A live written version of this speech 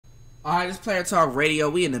Alright, it's Player Talk Radio.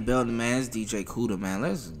 We in the building, man. It's DJ Cuda, man.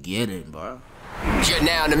 Let's get it, bro. You're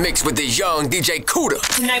now in the mix with the young DJ Cuda.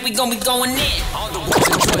 Tonight we gonna be going in. On the ones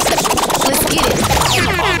and choices. Let's get it.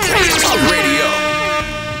 On Player Talk Radio.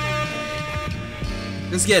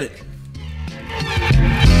 Let's get it.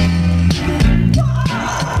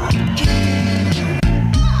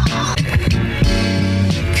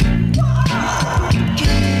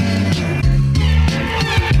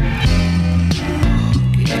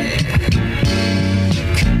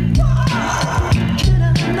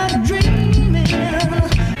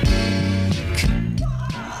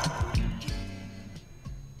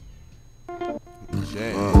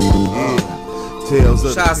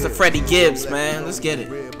 Shouts to Freddie Gibbs, man. Let's get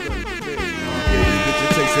it.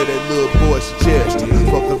 Of that little boy she cherished.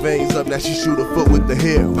 Fuck the veins up, now she shoot her foot with the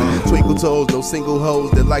hair. Twinkle toes, no single hoes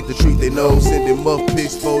that like to treat their nose. Sending muff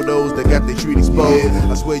pics, photos that got their treat exposed.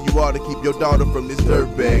 I swear you ought to keep your daughter from this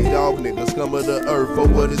dirtbag. Dog nigga, scum of the earth for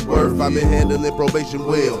what it's worth. I've been handling probation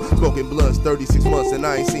well. Smoking blunts 36 months and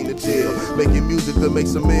I ain't seen a jail. Making music to make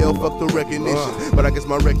some mail, fuck the recognition. But I guess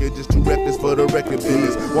my record just too reckless for the record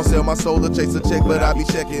business. Won't sell my soul or chase a check, but I be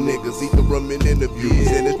checking niggas. Eat the rum in interviews.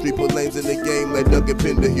 In the street put lames in the game like Doug and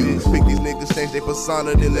Pender. Pick these niggas, change their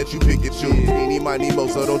persona, then let you pick and choose. Eeny, miny, mo,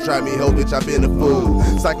 so don't try me, ho, bitch, I been a fool.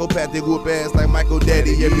 Psychopathic whoop ass like Michael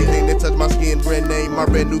Daddy. Everything that touch my skin, brand name, my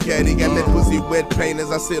brand new caddy. Got that pussy wet paint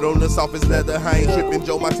as I sit on the softest leather. I ain't tripping,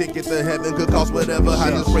 Joe, my ticket to heaven could cost whatever.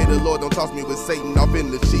 I just pray the Lord don't toss me with Satan off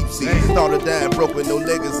in the cheap seat. Thought of dying broke with no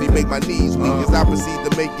legacy, make my knees weak as I proceed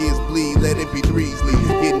to make his bleed. Let MP3s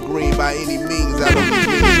lead, getting green by any means. I don't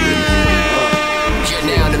You're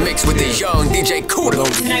now in the mix with the young DJ Cuda.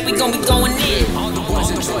 Tonight we gonna be going in. On the ones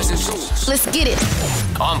and choices. Let's get it.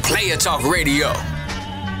 On Player Talk Radio.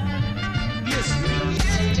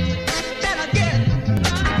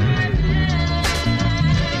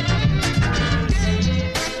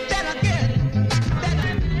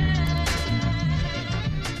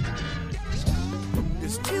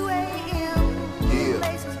 It's 2 a.m. The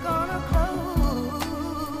place is gonna close.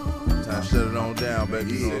 Time to shut it on down,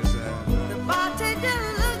 baby. You know what I'm saying? The bartender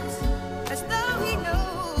looks as though he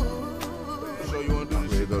knows. So you wanna do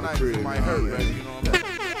this shit tonight? It might hurt, baby. You know what I'm saying?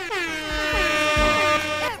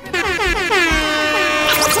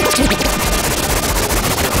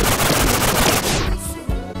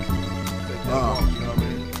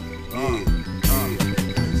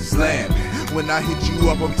 Slam. When I hit you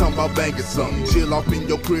up, I'm talking about banging something. Chill off in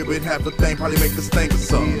your crib and have the thing probably make a stank or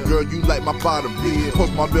something. Girl, you like my bottom, bitch.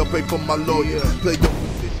 Post my bill, pay for my lawyer. Play your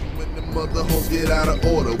position when the mother hoes get out of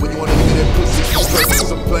order. When you wanna get that pussy, you purchase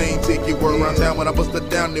some plane ticket. Word around town when I bust her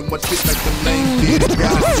down, then what shit like the main did.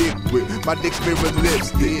 Got dick with my dick mirror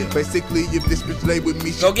lipstick. Basically, if this bitch lay with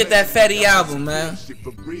me, Go get that Fetty album, man.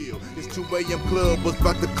 for real. It's 2 a.m. club was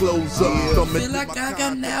about to close up. Feel like I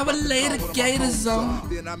got an hour later, gators on.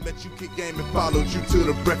 Then I met you, kick game, and followed you to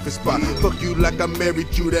the breakfast spot. Fuck you like I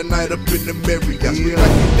married you that night up in the Marriott. Sweet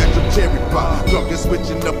like you got your cherry pop. Drunk and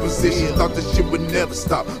switching up position. Thought this shit would never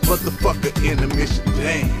stop. Motherfucker intermission.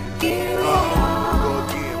 Damn. Here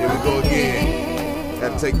we go again.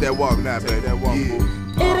 Gotta take that walk now, baby. That walk,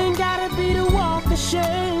 It ain't gotta be the walk of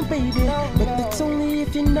shame, baby. But that's only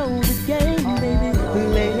if you know the game, baby.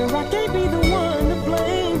 Later I can't be the one to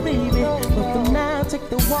blame, baby. But for now, take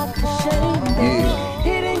the walk of shame, baby.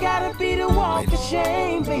 It ain't gotta be the walk of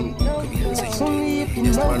shame, baby. That's only if you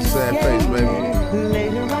know the sad game, face, baby.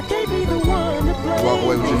 Later I can't be the one to blame. Walk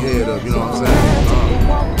away with your head up, you know what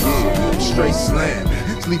I'm saying? Straight slam.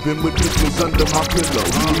 Sleeping with pistols under my pillow.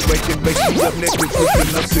 We waking baby up next to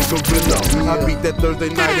cooking up cigarillo. I beat that Thursday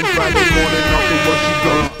night and Friday morning off to where she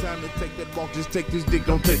go. Time to take that walk, just take this dick,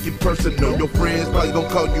 don't take it personal. Your friends probably gon'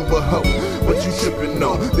 call you a hoe, but you trippin'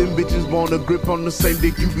 on. Them bitches want a grip on the same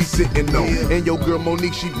dick you be sitting on. And your girl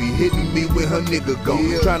Monique, she be hitting me when her nigga gone.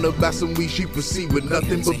 Tryna buy some weed, she proceed with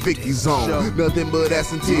nothing but Vicky's on. Nothing but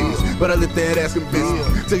ass and titties, but I let that ass and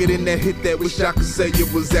business. Took it in that hit that wish I could say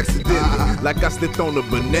it was accidental. Like I slipped on a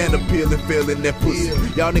banana peel and fell in that pussy.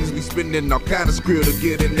 Y'all niggas be spending all kind of skrill to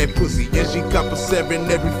get in that pussy. And she cop a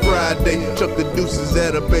 7 every Friday. Chuck the deuces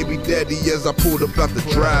at her baby daddy as I pulled up out the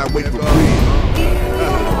driveway for real.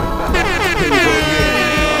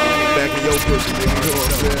 Back in your pussy, nigga. You know what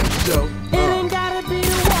I'm saying? It ain't gotta be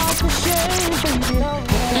the walk of shame, baby.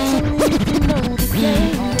 That's only if you know the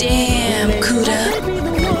game. Damn, Cuda. Be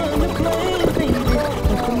the one to blame, baby.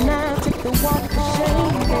 But for now, take the walk of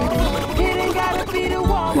shame, baby. It ain't gotta be the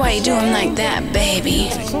walk. Why you doing like that, baby?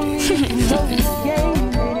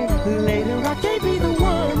 Later I can't be the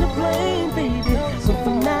one to blame, baby. So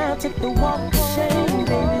for now, take the walk of shame,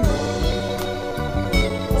 baby.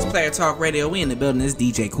 It's Player Red Talk Radio. We in the building. This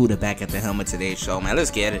DJ Kuda back at the helm of today's show, man. Let's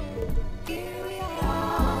get it.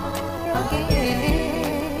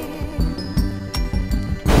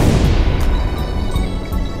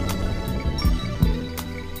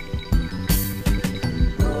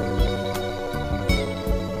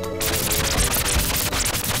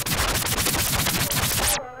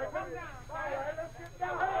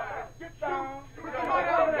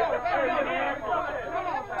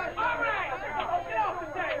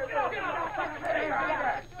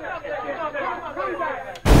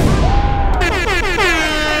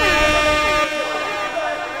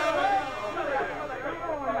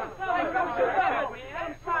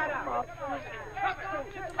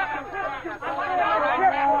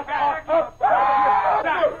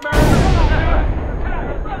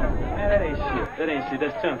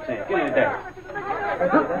 That's chump change. Give me that.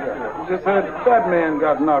 Just heard the fat man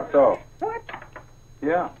got knocked off. What?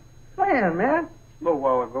 Yeah. Man, man. A little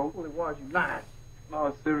while ago. Well, it was you lying. No,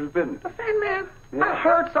 it's serious business. The fat man? Yeah. I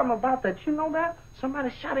heard something about that. You know that? Somebody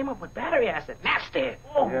shot him up with battery acid. Nasty.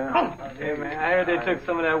 Oh, Yeah. Hey, man, I heard they took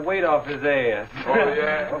some of that weight off his ass. Oh,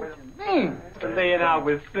 yeah. What you mean? Laying out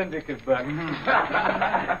with syndicate bucks. Come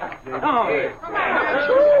on. Hey.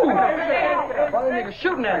 Shoot! Why the nigga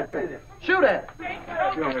shooting at it? Shoot at it.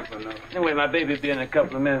 Anyway, my baby be in a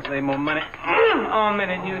couple of minutes. Lay more money on me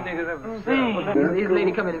than you niggas ever seen. This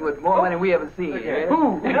lady coming in with more money we ever seen. Okay.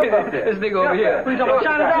 Who? This nigga over here. Who's talking about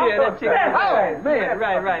China doll? Yeah, that chick. Oh, man.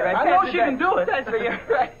 Right. I know she can do it. That's for you,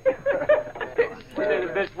 right.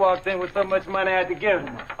 The bitch walked in with so much money I had to give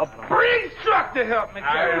a big truck to help me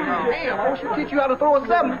carry him home. Damn, I wish you'd teach you how to throw a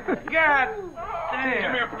seven. God damn.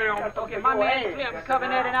 Come here, Pimp. Okay, my man Pimp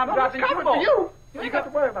coming in and I'm dropping you. For you. You got to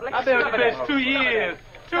worry about it. I've been with the bitch 2 years.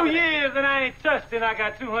 2 years and I ain't touched it. I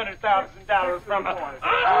got $200,000 from her.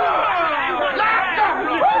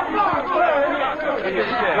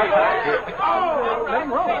 Let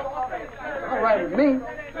him roll. All right with me.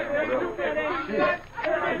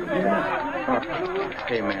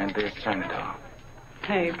 Hey, man, there's China doll.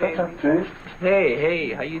 Hey, baby.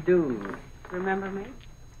 Hey, how you do? Remember me?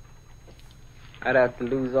 I'd have to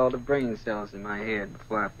lose all the brain cells in my head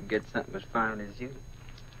before I forget something as fine as you.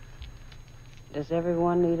 Does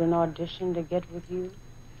everyone need an audition to get with you?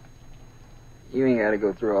 You ain't got to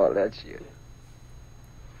go through all that shit.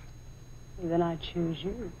 Then I choose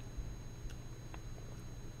you.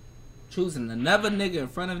 Choosing another nigga in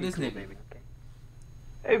front of this nigga. Baby. Okay.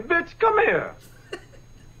 Hey, bitch, come here.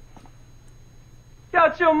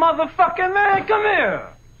 Got your motherfucking man, come here.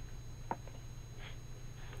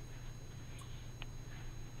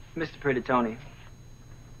 Mr. Pretty Tony,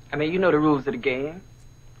 I mean, you know the rules of the game.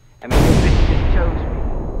 I mean, your bitch just chose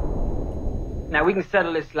me. Now, we can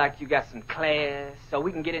settle this like you got some class, so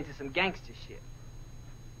we can get into some gangster shit.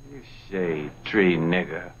 You shade tree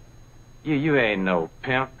nigga. You ain't no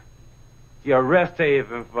pimp. You're a rest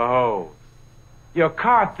haven for hoes. You're a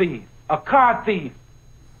car thief. A car thief.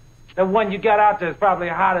 The one you got out there is probably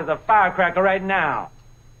hot as a firecracker right now.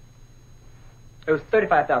 It was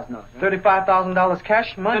 $35,000. Right? $35,000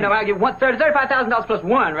 cash money. No, I give $35,000 plus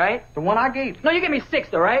one, right? The one I gave. No, you give me $6,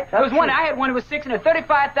 though, right? There was one. I had one. It was $6, and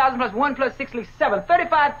 $35,000 plus 1 plus 6 leaves $7.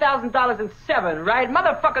 $35,000 and 7, right?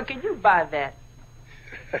 Motherfucker, can you buy that?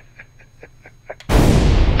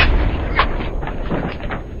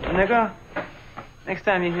 Nigga, next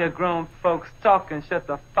time you hear grown folks talking, shut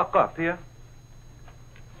the fuck up, here.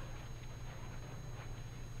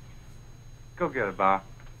 Go get it, Bob.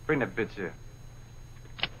 Bring that bitch here.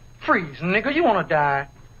 Freeze, nigga. You want to die. Is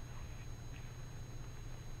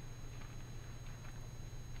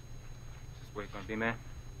this where you gonna be, man?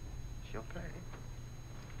 She'll pay.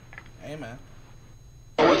 Hey, man.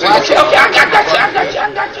 Okay, I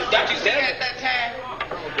got you. Got you said at that time.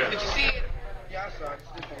 Did you see it? Yeah, I saw it.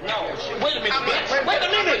 No. Wait a minute. I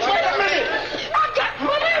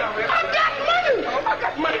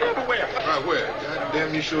got money everywhere. Right where? God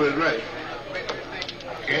damn, you sure is right.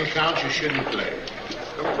 Can't count, you shouldn't play.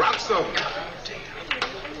 Don't rock something.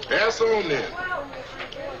 Pass on then.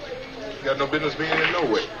 You got no business being in no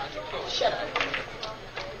way. Shut up.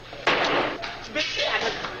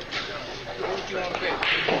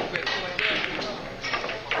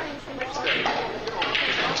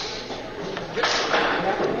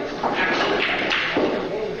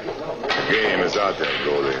 The game is out there,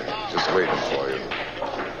 Goldie. Just waiting for you.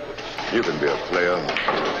 You can be a player.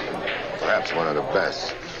 Perhaps one of the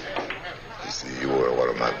best. You see, you were one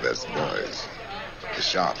of my best boys. The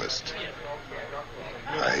sharpest.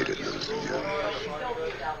 I hated losing you.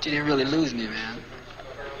 You didn't really lose me, man.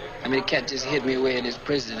 I mean, the cat just hid me away in his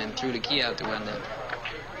prison and threw the key out the window.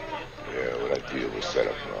 Yeah, well, that deal was set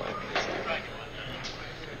up wrong.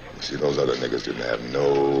 See, those other niggas didn't have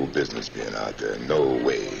no business being out there. No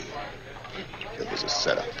way. It was a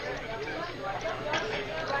setup.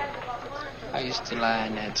 I used to lie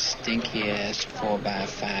in that stinky-ass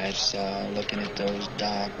 4x5 cell looking at those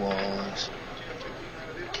dark walls.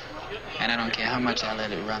 And I don't care how much I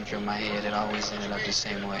let it run through my head, it always ended up the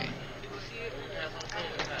same way.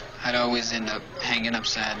 I'd always end up hanging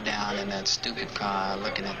upside down in that stupid car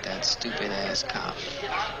looking at that stupid-ass cop.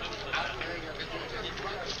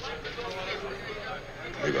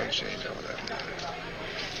 We're gonna change all that now.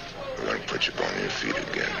 We're gonna put you on your feet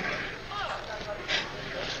again.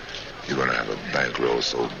 You're gonna have a bankroll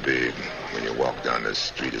so big, when you walk down the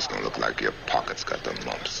street, it's gonna look like your pockets got the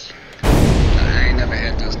mumps. I ain't never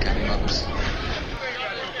had those kind of mumps.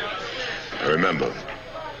 Now remember,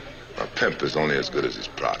 a pimp is only as good as his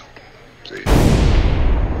product, see?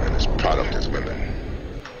 And his product is women.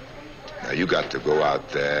 Now you got to go out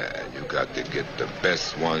there and you got to get the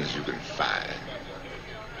best ones you can find.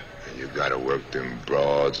 And you got to work them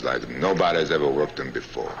broads like nobody's ever worked them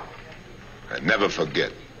before. And never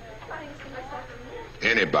forget,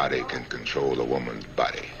 anybody can control a woman's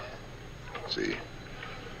body, see?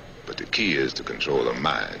 But the key is to control her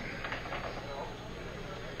mind.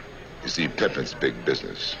 You see, pimping's big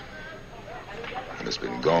business. And it's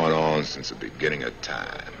been going on since the beginning of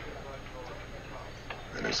time.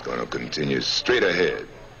 And it's gonna continue straight ahead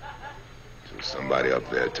till somebody up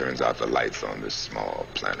there turns out the lights on this small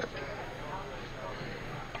planet.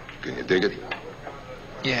 Can you dig it?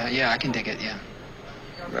 Yeah, I can dig it, yeah.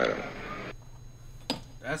 Madam.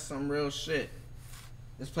 That's some real shit.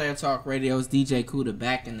 This Player Talk Radio's DJ Kuda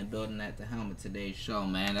back in the building at the helm of today's show,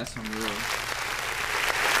 man. That's some real.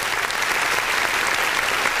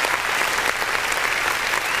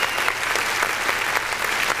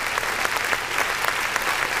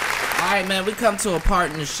 Alright, man, we come to a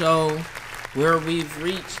part in the show where we've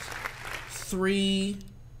reached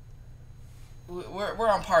we're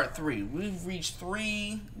on part 3. We've reached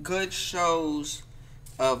 3 good shows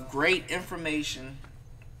of great information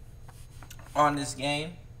on this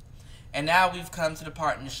game. And now we've come to the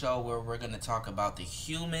part in the show where we're going to talk about the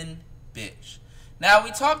human bitch. Now,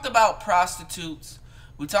 we talked about prostitutes.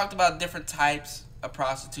 We talked about different types of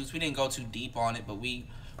prostitutes. We didn't go too deep on it, but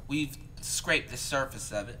we've scraped the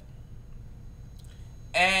surface of it.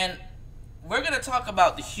 And we're going to talk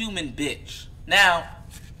about the human bitch. Now,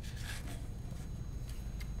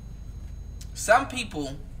 some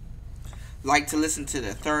people like to listen to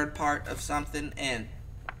the third part of something and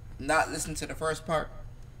not listen to the first part.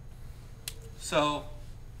 So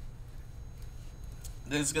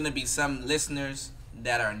there's going to be some listeners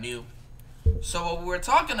that are new. So what we're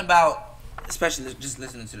talking about, especially just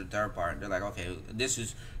listening to the third part, they're like, okay,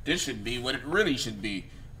 this should be what it really should be.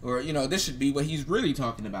 Or, you know, this should be what he's really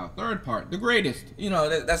talking about. Third part, the greatest. You know,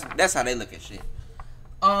 that's how they look at shit.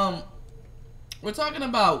 We're talking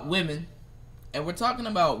about women. And we're talking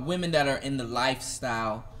about women that are in the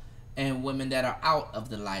lifestyle and women that are out of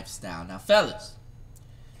the lifestyle. Now, fellas,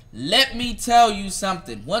 let me tell you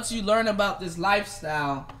something. Once you learn about this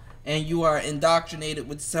lifestyle and you are indoctrinated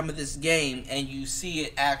with some of this game and you see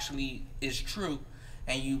it actually is true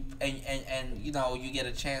and you know, you get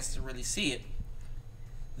a chance to really see it.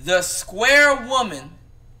 The square woman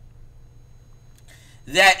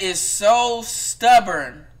that is so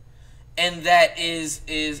stubborn and that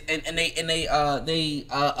they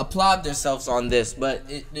applaud themselves on this, but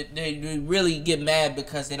they really get mad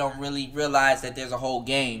because they don't really realize that there's a whole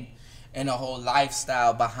game and a whole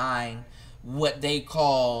lifestyle behind what they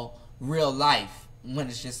call real life when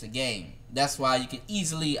it's just a game. That's why you can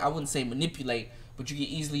easily, I wouldn't say manipulate, but you can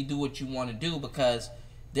easily do what you want to do because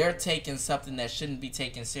they're taking something that shouldn't be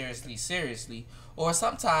taken seriously, or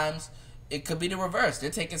sometimes it could be the reverse. They're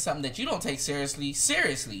taking something that you don't take seriously.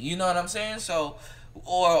 You know what I'm saying? So,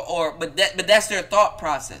 but that's their thought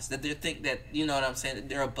process. That they think that, you know what I'm saying, that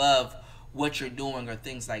they're above what you're doing or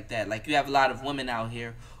things like that. Like, you have a lot of women out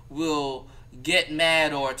here will get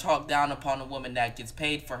mad or talk down upon a woman that gets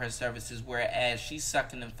paid for her services, whereas she's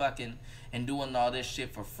sucking and fucking and doing all this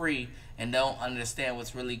shit for free and don't understand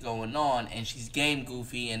what's really going on, and she's game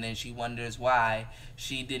goofy, and then she wonders why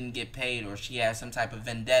she didn't get paid, or she has some type of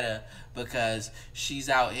vendetta because she's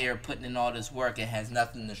out here putting in all this work and has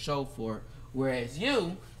nothing to show for it. Whereas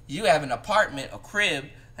you have an apartment, a crib,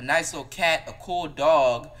 a nice little cat, a cool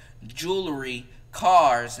dog, jewelry,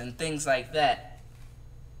 cars, and things like that,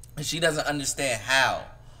 and she doesn't understand how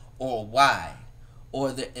or why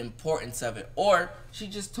or the importance of it, or she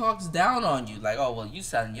just talks down on you like, oh, well, you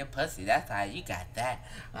selling your pussy, that's how you got that.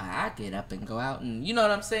 I get up and go out, and you know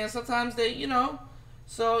what I'm saying? Sometimes they, you know,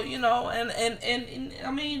 so, you know, and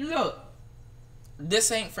I mean, look,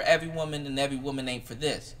 this ain't for every woman and every woman ain't for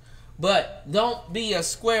this. But don't be a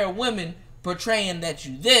square woman portraying that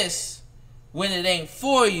you this when it ain't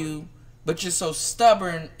for you, but you're so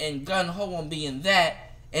stubborn and gun-ho on being that,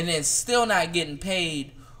 and then still not getting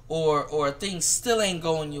paid, or things still ain't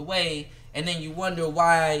going your way, and then you wonder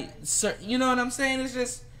why certain, you know what I'm saying?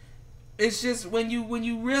 It's just when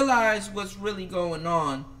you realize what's really going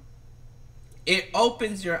on, it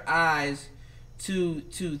opens your eyes to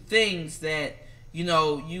things that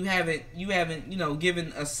you haven't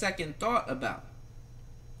given a second thought about.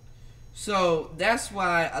 So that's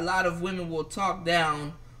why a lot of women will talk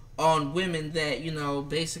down on women that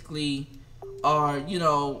basically are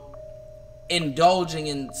indulging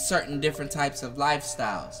in certain different types of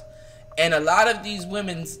lifestyles. And a lot of these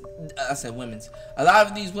a lot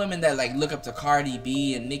of these women that like look up to Cardi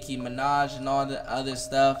B and Nicki Minaj and all the other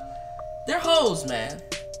stuff, they're hoes, man.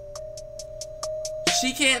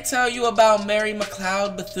 She can't tell you about Mary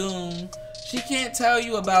McLeod Bethune. She can't tell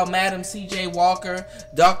you about Madam C.J. Walker,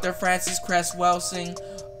 Dr. Frances Cress Welsing,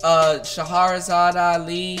 Shahrazad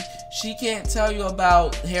Ali. She can't tell you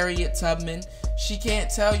about Harriet Tubman. She can't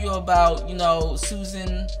tell you about,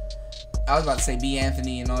 Susan, I was about to say B.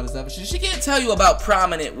 Anthony and all this other shit. She can't tell you about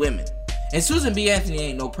prominent women. And Susan B. Anthony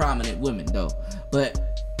ain't no prominent women, though. But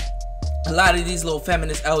a lot of these little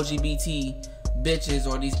feminist LGBT bitches,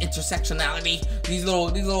 or these intersectionality, these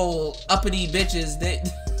little uppity bitches, they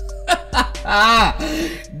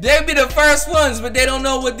be the first ones, but they don't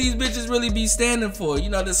know what these bitches really be standing for.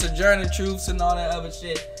 The Sojourner Truths and all that other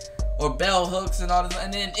shit, or bell hooks and all this.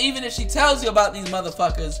 And then even if she tells you about these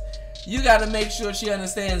motherfuckers, you gotta make sure she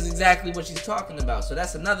understands exactly what she's talking about. So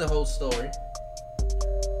that's another whole story.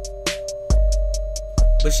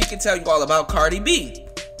 But she can tell you all about Cardi B.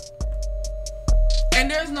 And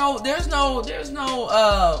there's no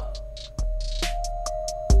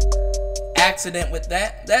accident with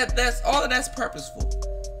that. That's all of that's purposeful.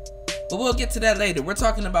 But we'll get to that later. We're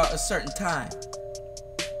talking about a certain time.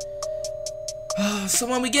 So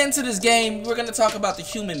when we get into this game, we're gonna talk about the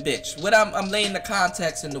human bitch. I'm laying the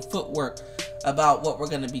context and the footwork about what we're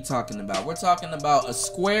gonna be talking about. We're talking about a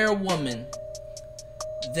square woman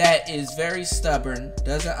that is very stubborn,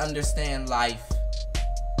 doesn't understand life,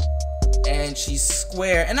 and she's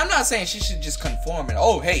square. And I'm not saying she should just conform and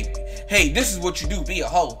hey, this is what you do, be a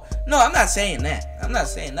hoe. No, I'm not saying that. I'm not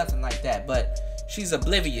saying nothing like that. But she's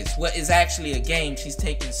oblivious. What is actually a game she's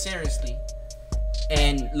taking seriously,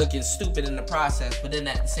 and looking stupid in the process. But then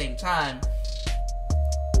at the same time,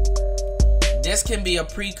 this can be a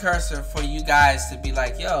precursor for you guys to be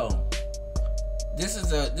like, yo, this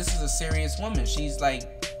is a serious woman. She's like,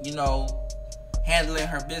 handling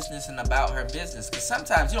her business and about her business. Because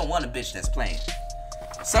sometimes you don't want a bitch that's playing.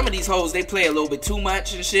 Some of these hoes, they play a little bit too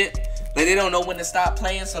much and shit. Like, they don't know when to stop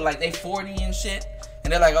playing. So like, they 40 and shit,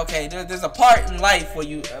 and they're like, okay, there's a part in life where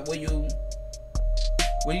you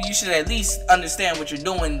should at least understand what you're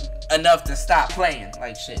doing enough to stop playing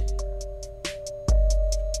like shit.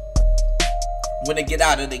 When they get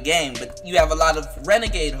out of the game. But you have a lot of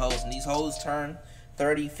renegade hoes, and these hoes turn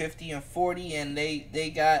 30, 50, and 40, and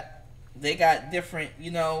they got different,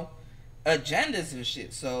 agendas and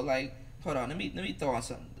shit. So like, hold on, let me throw on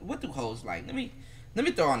something. What do hoes like? Let me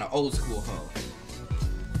throw on an old school hoe.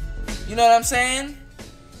 You know what I'm saying?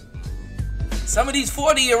 Some of these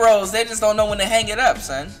 40-year-olds, they just don't know when to hang it up,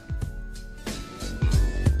 son.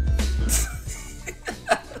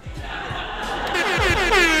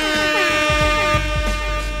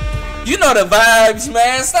 You know the vibes,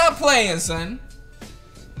 man. Stop playing, son.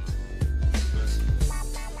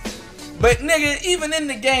 But nigga, even in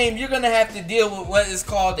the game, you're gonna have to deal with what is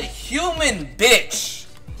called a human bitch.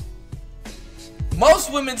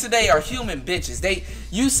 Most women today are human bitches.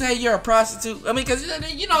 You say you're a prostitute. I mean, because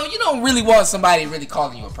you don't really want somebody really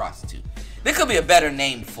calling you a prostitute. There could be a better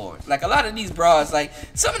name for it. Like a lot of these bras, like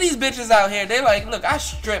some of these bitches out here, they like, look, I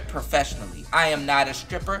strip professionally. I am not a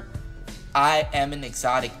stripper. I am an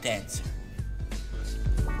exotic dancer.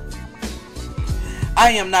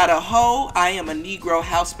 I am not a hoe. I am a Negro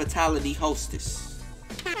hospitality hostess.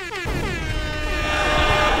 I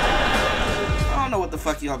don't know what the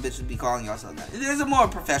fuck y'all bitches be calling y'all now. There's a more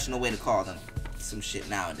professional way to call them some shit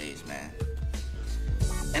nowadays, man.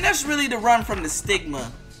 And that's really to run from the stigma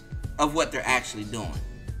of what they're actually doing.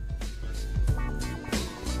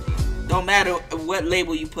 Don't matter what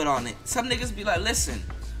label you put on it. Some niggas be like, listen,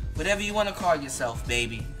 whatever you want to call yourself,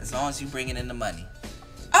 baby, as long as you bringing in the money.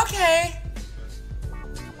 Okay.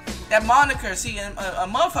 That moniker, see, a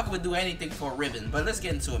motherfucker would do anything for a ribbon. But let's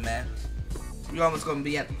get into it, man. We're almost going to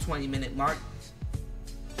be at the 20-minute mark.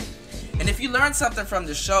 And if you learned something from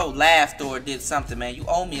the show, laughed or did something, man, you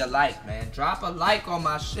owe me a like, man. Drop a like on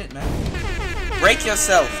my shit, man. Break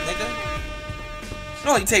yourself, nigga. It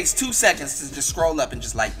only takes 2 seconds to just scroll up and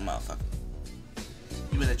just like the motherfucker.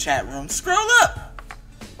 You in the chat room, scroll up.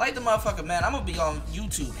 Like the motherfucker, man. I'm gonna be on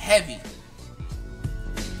YouTube heavy.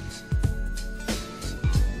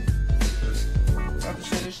 I'm gonna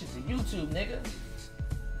share this shit to YouTube, nigga.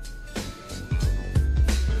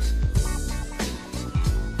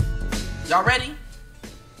 Y'all ready?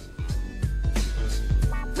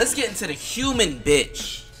 Let's get into the human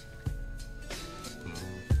bitch.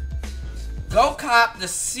 Go cop the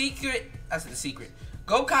secret. I said the secret.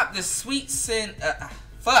 Go cop the sweet sin.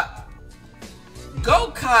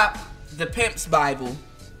 Go cop the Pimp's Bible,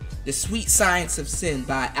 The Sweet Science of Sin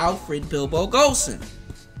by Alfred Bilbo Golson.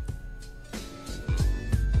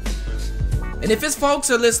 And if his folks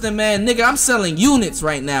are listening, man, nigga, I'm selling units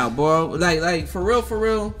right now, bro. Like for real, for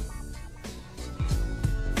real.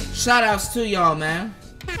 Shout outs to y'all, man.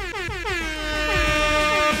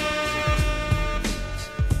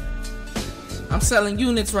 I'm selling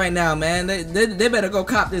units right now, man. They better go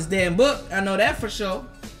cop this damn book. I know that for sure.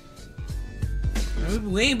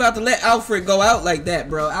 We ain't about to let Alfred go out like that,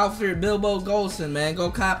 bro. Alfred Bilbo Golson, man.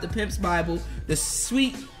 Go cop the Pimp's Bible, The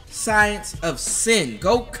Sweet Science of Sin.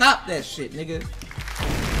 Go cop that shit, nigga.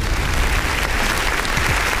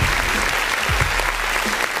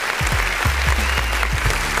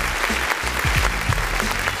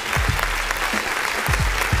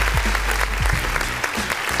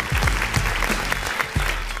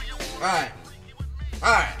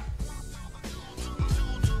 Alright.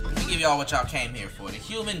 Let me give y'all what y'all came here for. The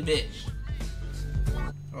human bitch.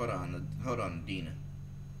 Hold on, Dina.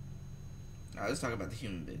 Alright, let's talk about the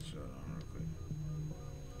human bitch. Hold on real quick.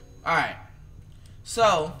 Alright.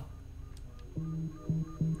 So,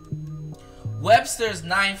 Webster's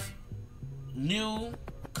 9th New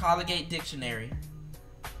Colligate Dictionary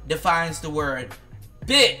defines the word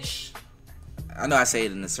bitch. I know I say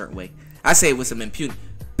it in a certain way. I say it with some impunity.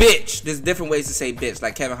 Bitch. There's different ways to say bitch,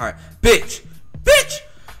 like Kevin Hart. Bitch. Bitch.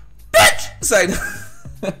 Bitch. It's like,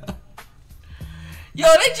 yo,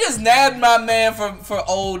 they just nabbed my man for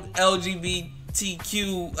old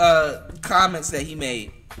LGBTQ comments that he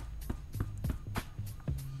made.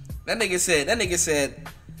 That nigga said,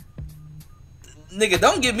 nigga,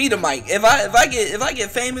 don't give me the mic. If I get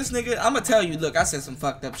famous, nigga, I'ma tell you, look, I said some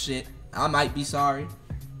fucked up shit. I might be sorry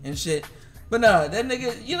and shit. But no, that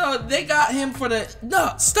nigga, you know, they got him for the,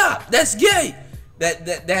 no, stop, that's gay.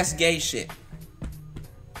 That's gay shit.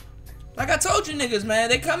 Like I told you niggas, man,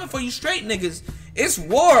 they coming for you straight niggas. It's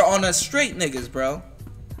war on us straight niggas, bro.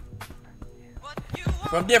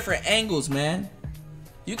 From different angles, man.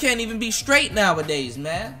 You can't even be straight nowadays,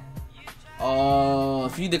 man. Oh,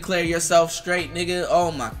 if you declare yourself straight, nigga,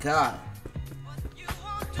 oh my God.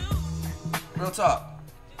 Real talk.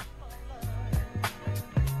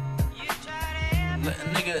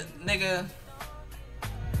 Nigga,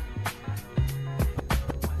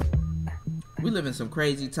 we live in some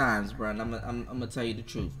crazy times, bro, and I'm gonna tell you the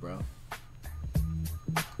truth, bro.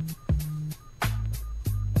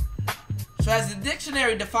 So as the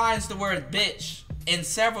dictionary defines the word bitch in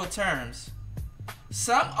several terms,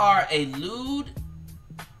 some are a lewd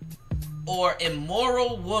or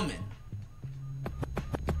immoral woman,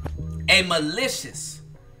 a malicious,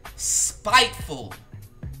 spiteful,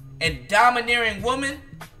 and domineering woman,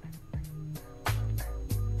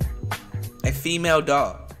 a female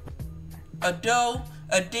dog, a doe,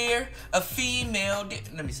 a deer, a female deer.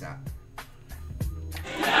 Let me stop.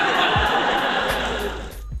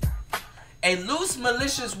 A loose,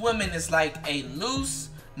 malicious woman is like a loose,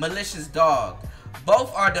 malicious dog.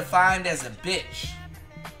 Both are defined as a bitch.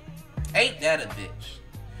 Ain't that a bitch?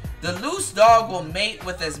 The loose dog will mate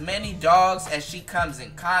with as many dogs as she comes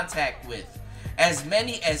in contact with. As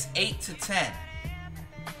many as 8 to 10.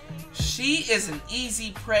 She is an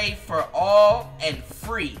easy prey for all and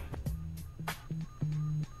free.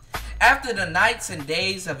 After the nights and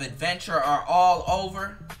days of adventure are all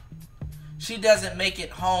over, she doesn't make it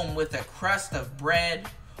home with a crust of bread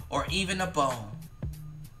or even a bone.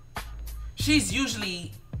 She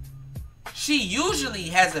usually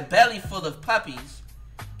has a belly full of puppies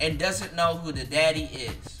and doesn't know who the daddy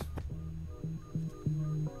is.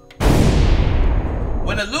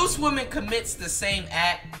 When a loose woman commits the same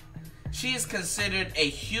act, she is considered a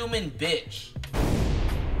human bitch.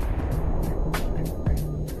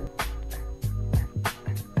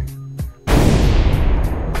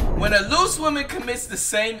 When a loose woman commits the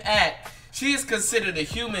same act, she is considered a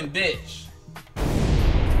human bitch.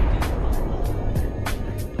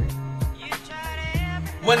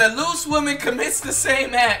 When a loose woman commits the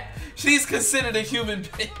same act, She's considered a human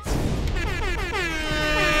bitch.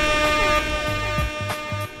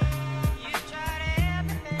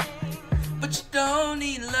 But you don't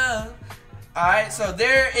need love. Alright, so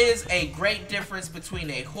there is a great difference between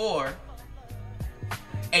a whore,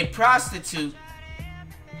 a prostitute,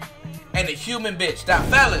 and a human bitch. Now,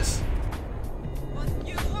 fellas.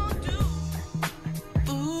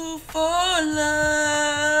 Ooh, for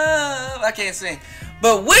love. I can't sing.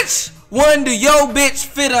 But which one do your bitch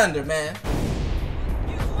fit under, man?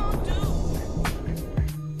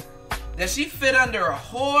 Does she fit under a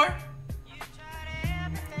whore?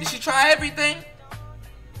 Did she try everything?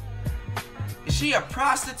 Is she a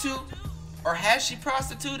prostitute? Or has she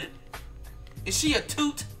prostituted? Is she a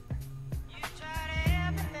toot?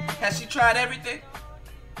 Has she tried everything?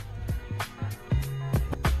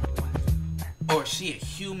 Or is she a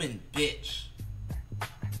human bitch?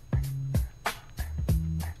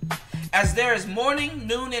 As there is morning,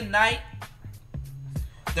 noon, and night,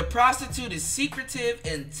 the prostitute is secretive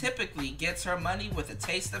and typically gets her money with a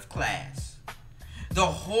taste of class. The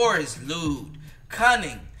whore is lewd,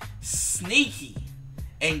 cunning, sneaky,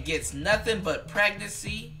 and gets nothing but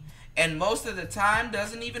pregnancy, and most of the time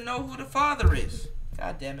doesn't even know who the father is.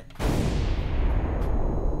 God damn it.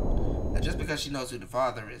 Now, just because she knows who the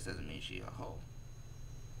father is doesn't mean she a hoe.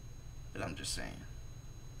 But I'm just saying.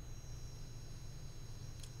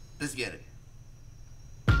 Let's get it.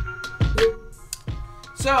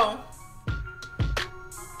 So,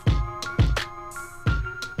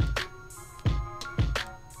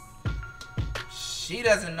 she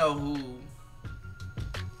doesn't know who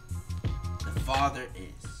the father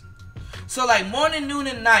is. So like morning, noon,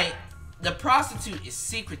 and night, the prostitute is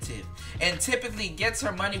secretive and typically gets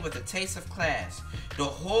her money with a taste of class. The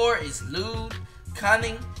whore is lewd,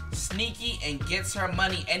 cunning, sneaky, and gets her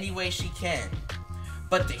money any way she can.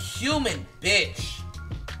 But the human bitch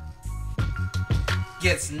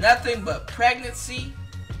gets nothing but pregnancy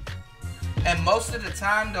and most of the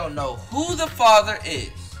time don't know who the father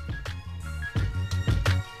is.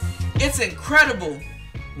 It's incredible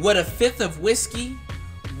what a fifth of whiskey,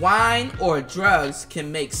 wine, or drugs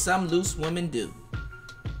can make some loose women do.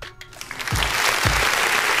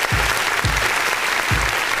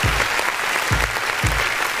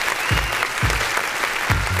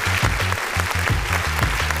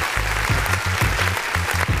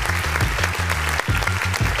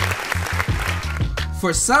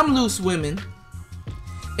 For some loose women,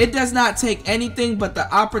 it does not take anything but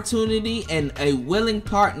the opportunity and a willing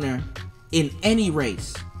partner in any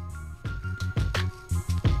race.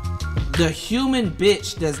 The human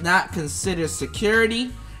bitch does not consider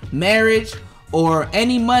security, marriage, or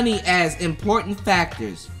any money as important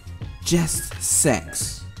factors, just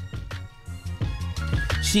sex.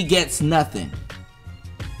 She gets nothing.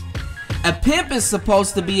 A pimp is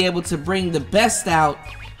supposed to be able to bring the best out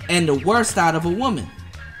and the worst out of a woman.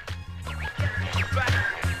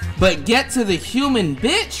 But get to the human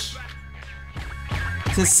bitch,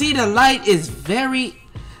 to see the light is very...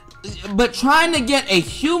 But trying to get a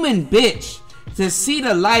human bitch to see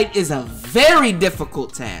the light is a very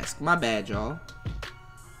difficult task. My bad, y'all.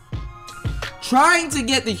 Trying to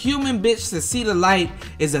get the human bitch to see the light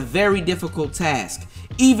is a very difficult task.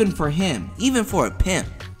 Even for him. Even for a pimp.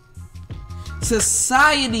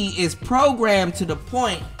 Society is programmed to the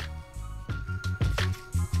point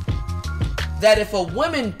that if a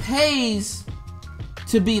woman pays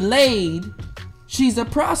to be laid, she's a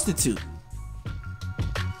prostitute.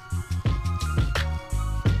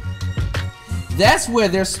 That's where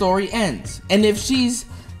their story ends. And if she's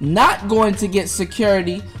not going to get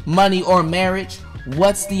security, money, or marriage,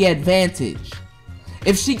 what's the advantage?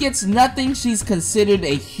 If she gets nothing, she's considered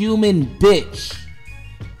a human bitch.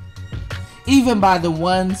 Even by the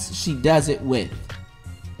ones she does it with.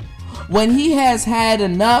 When he has had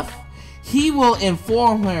enough, he will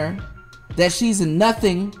inform her that she's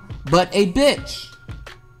nothing but a bitch.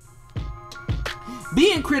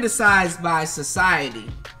 Being criticized by society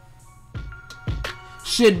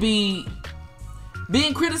should be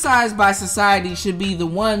the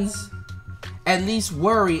ones at least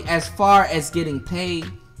worry as far as getting paid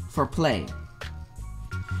for play.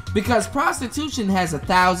 Because prostitution has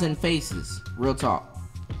 1,000 faces. Real talk.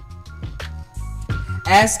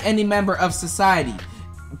 Ask any member of society.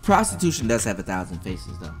 Prostitution does have 1,000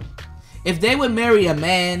 faces though. If they would marry a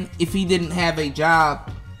man if he didn't have a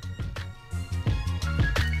job,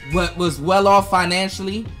 but was well off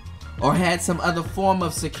financially, or had some other form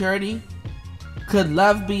of security, could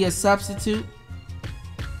love be a substitute?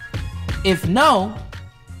 If no,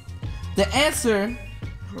 the answer...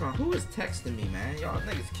 Hold on, who is texting me, man? Y'all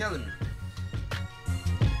niggas killing me.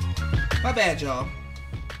 My bad, y'all.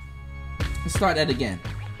 Let's start that again.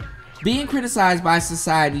 Being criticized by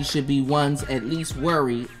society should be one's at least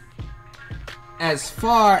worry as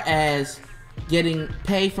far as getting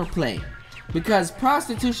pay for play. Because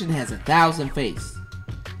prostitution has 1,000 faces.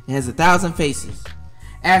 It has 1,000 faces.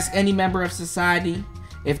 Ask any member of society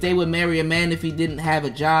if they would marry a man if he didn't have a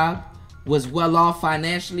job, was well off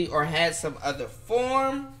financially, or had some other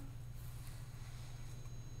form.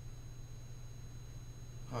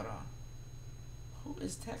 Hold on. Who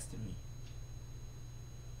is texting me?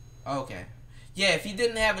 Okay. Yeah, if he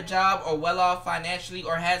didn't have a job or well off financially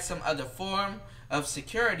or had some other form of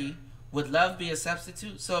security, would love be a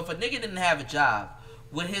substitute? So if a nigga didn't have a job,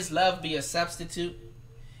 would his love be a substitute?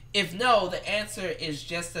 If no, the answer is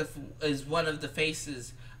just is one of the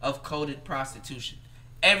faces of coded prostitution.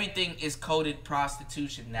 Everything is coded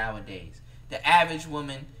prostitution nowadays. The average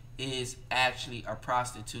woman is actually a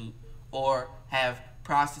prostitute or have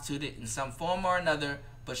prostituted in some form or another,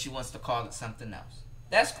 but she wants to call it something else.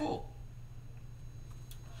 That's cool.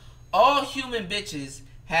 All human bitches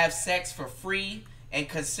have sex for free and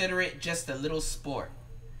consider it just a little sport.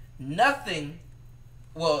 Just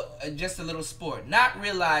a little sport. Not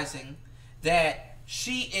realizing that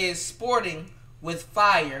she is sporting with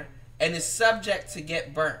fire and is subject to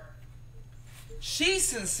get burnt. She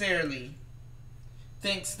sincerely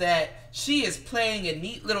thinks that she is playing a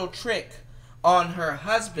neat little trick on her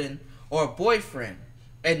husband or boyfriend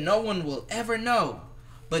and no one will ever know.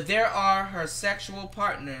 But there are her sexual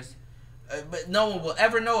partners, but no one will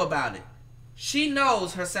ever know about it. She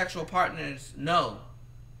knows her sexual partners know,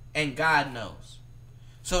 and God knows.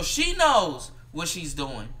 So she knows what she's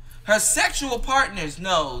doing. Her sexual partners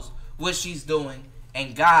knows what she's doing,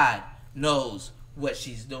 and God knows what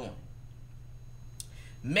she's doing.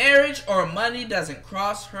 Marriage or money doesn't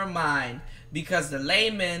cross her mind because the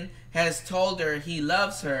layman has told her he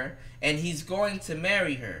loves her and he's going to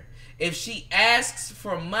marry her. If she asks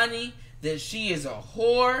for money, then she is a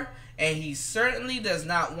whore, and he certainly does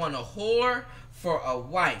not want a whore for a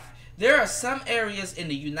wife. There are some areas in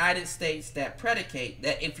the United States that predicate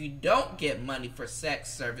that if you don't get money for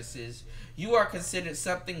sex services, you are considered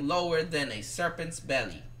something lower than a serpent's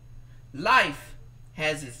belly. Life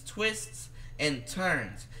has its twists and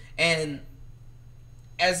turns, and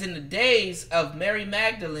as in the days of Mary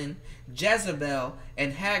Magdalene, Jezebel,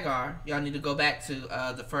 and Hagar, y'all need to go back to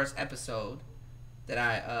the first episode that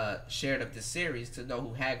I shared of this series to know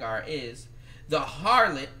who Hagar is. The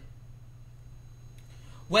harlot.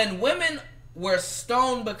 When women were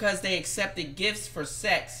stoned because they accepted gifts for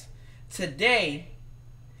sex, today,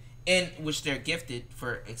 in which they're gifted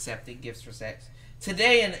for accepting gifts for sex,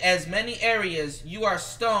 today in as many areas, you are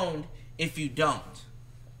stoned if you don't.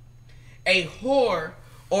 A whore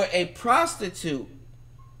or a prostitute.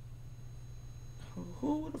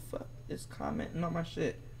 Who the fuck is commenting on my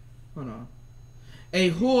shit? Hold on. A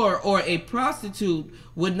whore or a prostitute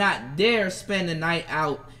would not dare spend a night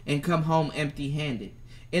out and come home empty-handed.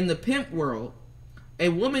 In the pimp world, a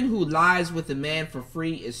woman who lies with a man for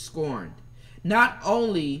free is scorned. Not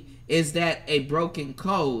only is that a broken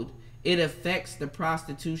code, it affects the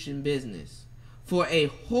prostitution business. For a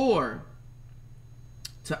whore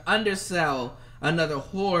to undersell another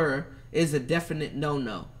whore is a definite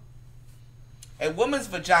no-no. A woman's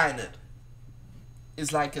vagina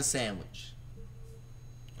is like a sandwich.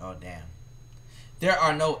 Oh, damn. There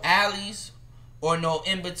are no alleys or no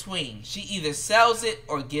in-between. She either sells it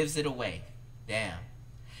or gives it away. Damn.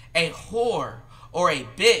 A whore or a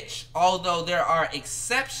bitch, although there are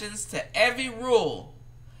exceptions to every rule,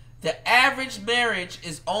 the average marriage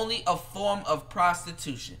is only a form of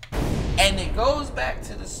prostitution. And it goes back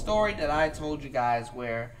to the story that I told you guys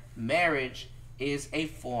where marriage is a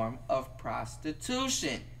form of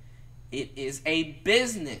prostitution. It is a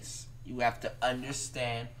business. You have to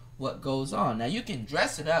understand what goes on. Now you can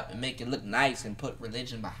dress it up and make it look nice and put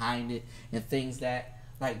religion behind it and things that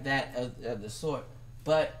like that of the sort,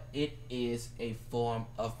 but it is a form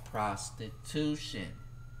of prostitution.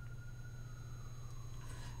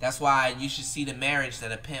 That's why you should see the marriage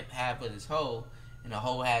that a pimp had with his hoe and a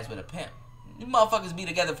hoe has with a pimp. You motherfuckers be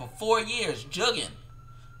together for 4 years jugging.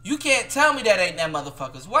 You can't tell me that ain't that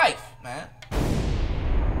motherfucker's wife, man.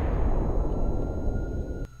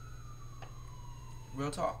 Real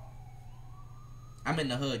talk. I'm in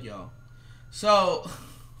the hood, y'all. So,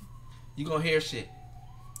 you gonna hear shit.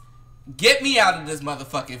 Get me out of this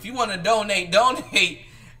motherfucker. If you want to donate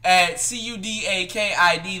at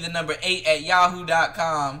CUDAKID, the number 8 at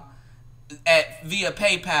yahoo.com via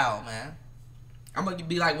PayPal, man. I'm gonna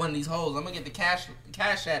be like one of these hoes. I'm gonna get the cash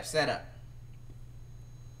app set up.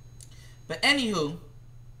 But anywho,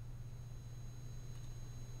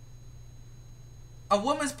 A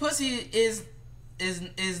woman's pussy is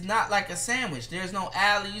not like a sandwich. There's no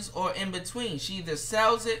alleys or in between. She either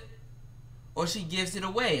sells it or she gives it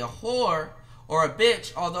away. A whore or a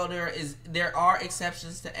bitch, although there are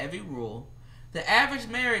exceptions to every rule, the average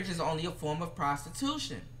marriage is only a form of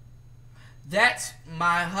prostitution. That's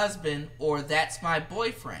my husband or that's my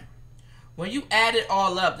boyfriend. When you add it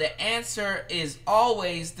all up, the answer is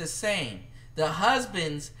always the same. The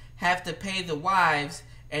husbands have to pay the wives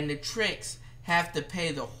and the tricks have to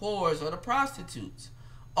pay the whores or the prostitutes.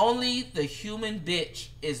 Only the human bitch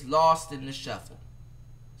is lost in the shuffle.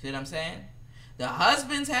 See what I'm saying? The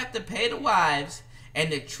husbands have to pay the wives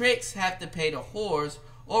and the tricks have to pay the whores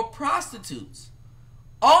or prostitutes.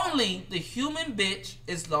 Only the human bitch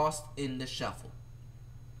is lost in the shuffle.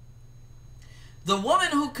 The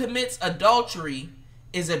woman who commits adultery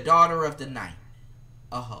is a daughter of the night,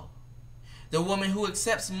 a hoe. The woman who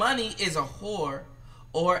accepts money is a whore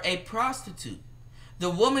or a prostitute. The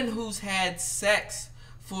woman who's had sex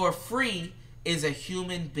for free is a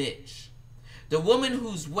human bitch. The woman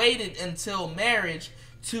who's waited until marriage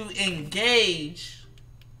to engage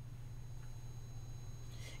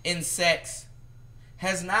in sex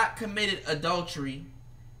has not committed adultery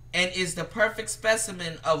and is the perfect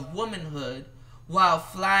specimen of womanhood. While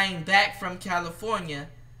flying back from California,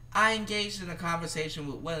 I engaged in a conversation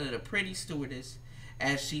with one of the pretty stewardess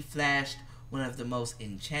as she flashed one of the most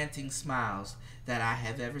enchanting smiles that I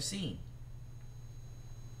have ever seen.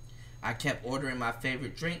 I kept ordering my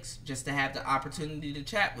favorite drinks just to have the opportunity to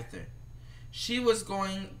chat with her. She was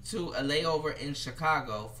going to a layover in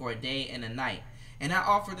Chicago for a day and a night, and I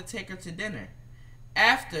offered to take her to dinner.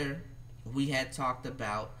 After we had talked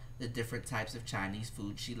about the different types of Chinese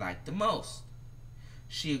food she liked the most,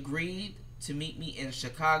 she agreed to meet me in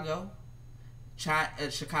Chicago's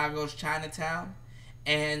Chinatown,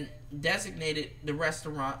 and designated the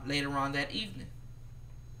restaurant later on that evening.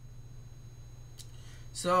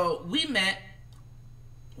 So we met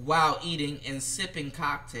while eating and sipping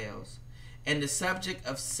cocktails, and the subject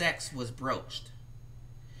of sex was broached.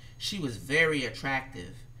 She was very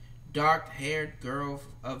attractive, dark-haired girl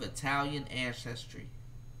of Italian ancestry.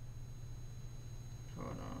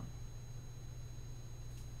 Hold on.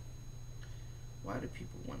 Why do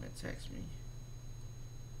people want to text me?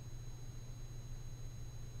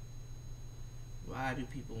 Why do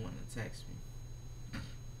people want to text me?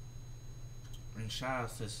 And shout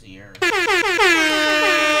out to Sierra.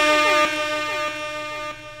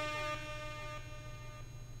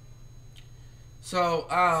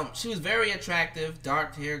 So, she was very attractive,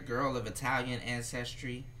 dark-haired girl of Italian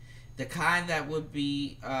ancestry. The kind that would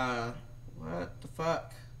be, what the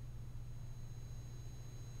fuck?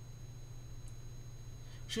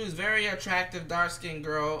 She was very attractive, dark-skinned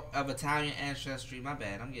girl of Italian ancestry. My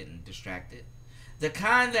bad, I'm getting distracted. The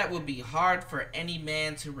kind that would be hard for any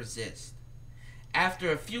man to resist.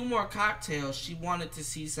 After a few more cocktails, she wanted to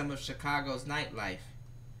see some of Chicago's nightlife.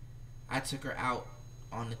 I took her out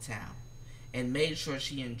on the town and made sure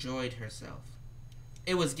she enjoyed herself.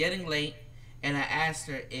 It was getting late, and I asked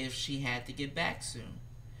her if she had to get back soon.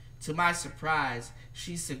 To my surprise,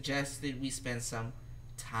 she suggested we spend some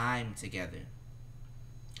time together.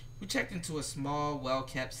 We checked into a small,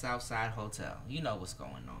 well-kept Southside hotel. You know what's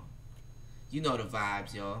going on. You know the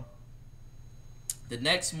vibes, y'all. The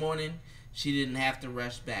next morning, she didn't have to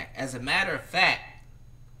rush back. As a matter of fact,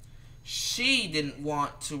 she didn't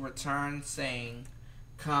want to return saying,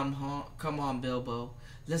 come on, Bilbo,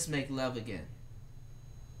 let's make love again.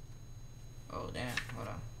 Oh, damn, hold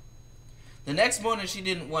on. The next morning, she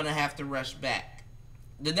didn't want to have to rush back.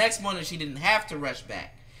 The next morning, she didn't have to rush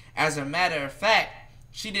back. As a matter of fact,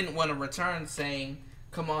 she didn't want to return saying,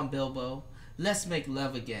 come on, Bilbo, let's make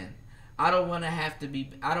love again. I don't have to be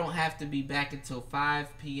back until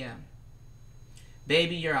 5 p.m.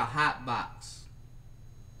 Baby, you're a hot box.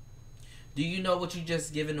 Do you know what you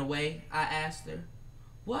just given away? I asked her.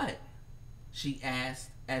 What? She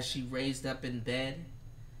asked as she raised up in bed.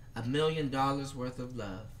 $1 million worth of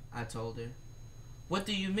love, I told her. What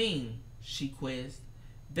do you mean? She quizzed.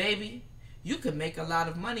 Baby, you could make a lot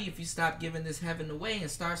of money if you stop giving this heaven away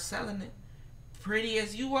and start selling it. Pretty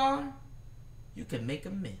as you are, you could make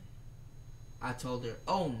a mint. I told her,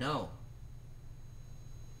 oh no.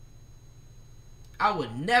 I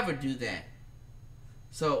would never do that.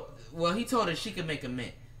 So, well, he told her she could make a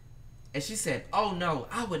mint. And she said, oh no,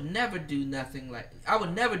 I would never do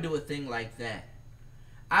a thing like that.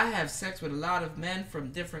 I have sex with a lot of men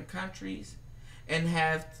from different countries and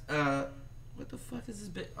have, what the fuck is this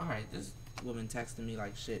bit? Alright, this woman texting me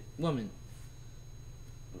like shit. Woman,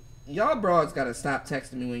 y'all broads gotta stop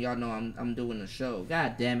texting me when y'all know I'm doing a show.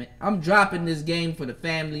 God damn it. I'm dropping this game for the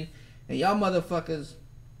family And y'all motherfuckers,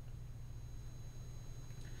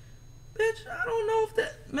 bitch, I don't know if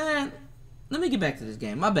that, man, let me get back to this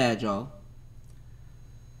game. My bad, y'all.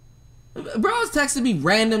 Bro's texting me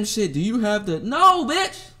random shit. Do you have the, no,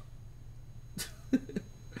 bitch.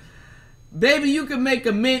 Baby, you can make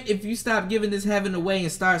a mint if you stop giving this heaven away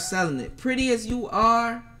and start selling it. Pretty as you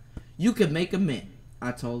are, you can make a mint,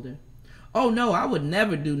 I told her. Oh no, I would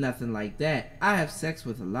never do nothing like that. I have sex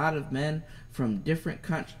with a lot of men from different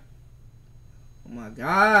countries. Oh my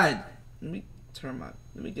God. Let me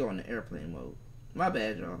go on the airplane mode. My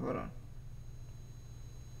bad, y'all. Hold on.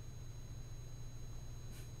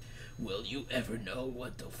 Will you ever know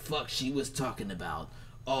what the fuck she was talking about?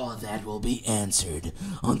 All that will be answered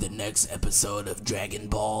on the next episode of Dragon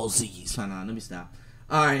Ball Z. Hold on, let me stop.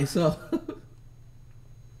 Alright, so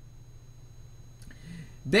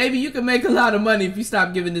baby, you can make a lot of money if you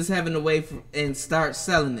stop giving this heaven away and start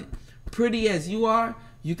selling it. Pretty as you are,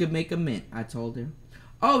 you can make a mint, I told her.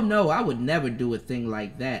 Oh no, I would never do a thing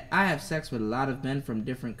like that. I have sex with a lot of men from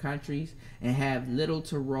different countries and have little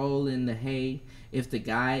to roll in the hay if the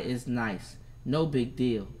guy is nice. No big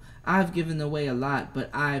deal. I've given away a lot,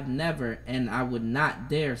 but I've never and I would not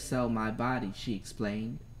dare sell my body, she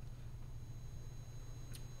explained.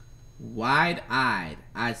 Wide-eyed,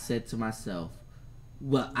 I said to myself,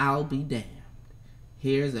 well, I'll be damned.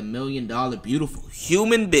 Here's $1 million beautiful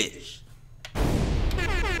human bitch.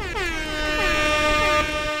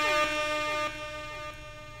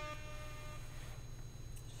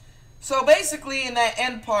 So basically in that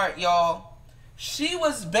end part, y'all, she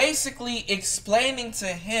was basically explaining to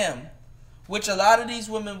him, which a lot of these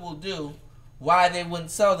women will do, why they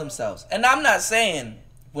wouldn't sell themselves. And I'm not saying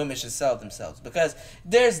women should sell themselves, because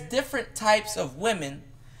there's different types of women,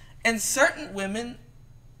 and certain women,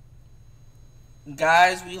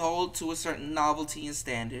 guys we hold to a certain novelty and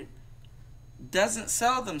standard, doesn't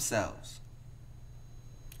sell themselves.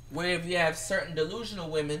 Where if you have certain delusional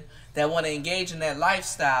women that want to engage in that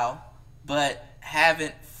lifestyle, but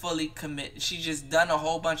haven't fully committed, she just done a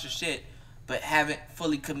whole bunch of shit, but haven't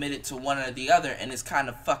fully committed to one or the other, and it's kind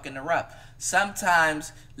of fucking her up.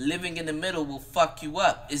 Sometimes living in the middle will fuck you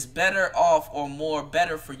up. It's better off or more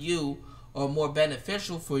better for you or more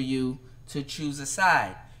beneficial for you to choose a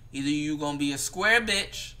side. Either you gonna be a square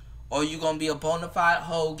bitch, or you gonna be a bona fide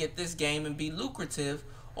hoe, get this game and be lucrative,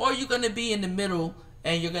 or you're gonna be in the middle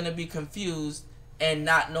and you're gonna be confused and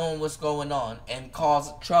not knowing what's going on and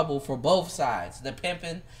cause trouble for both sides. The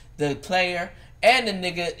pimping, the player, and the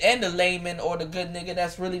nigga, and the layman or the good nigga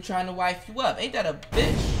that's really trying to wife you up. Ain't that a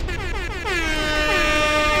bitch?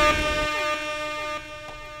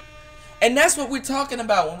 And that's what we're talking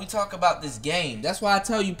about when we talk about this game. That's why I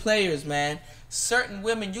tell you players, man, certain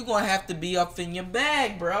women, you're going to have to be up in your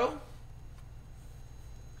bag, bro.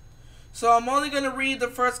 So I'm only going to read the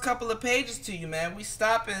first couple of pages to you, man. We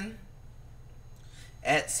stopping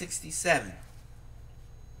at 67.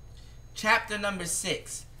 Chapter number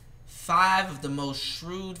 6. 5 of the most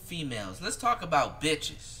shrewd females. Let's talk about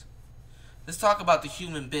bitches. Let's talk about the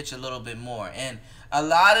human bitch a little bit more. And a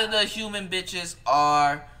lot of the human bitches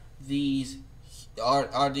are these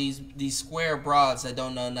square broads that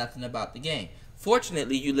don't know nothing about the game.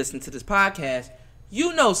 Fortunately, you listen to this podcast,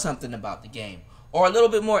 you know something about the game, or a little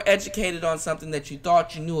bit more educated on something that you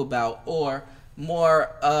thought you knew about, or more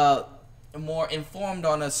informed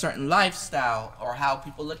on a certain lifestyle or how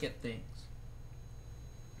people look at things.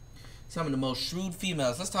 Some of the most shrewd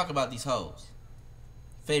females. Let's talk about these hoes.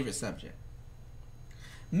 Favorite subject.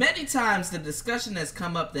 Many times the discussion has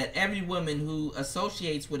come up that every woman who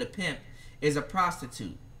associates with a pimp is a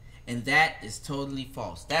prostitute. And that is totally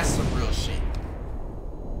false. That's some real shit.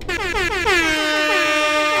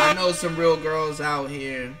 I know some real girls out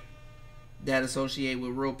here that associate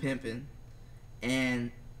with real pimping.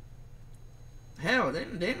 And hell,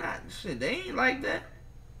 they not shit. They ain't like that.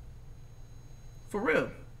 For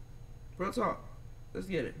real. Real talk. Let's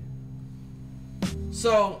get it.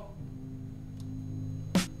 So,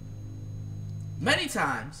 many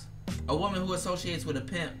times, a woman who associates with a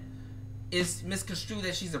pimp is misconstrued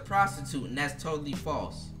that she's a prostitute, and that's totally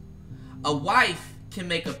false. A wife can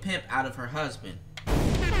make a pimp out of her husband. I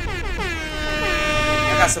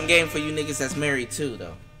got some game for you niggas that's married too,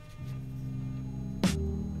 though.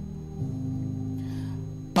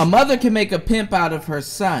 A mother can make a pimp out of her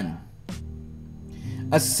son.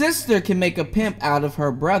 A sister can make a pimp out of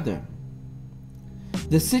her brother.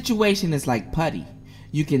 The situation is like putty.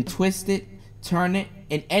 You can twist it, turn it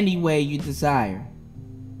in any way you desire.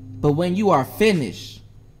 But when you are finished,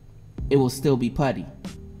 it will still be putty.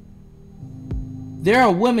 There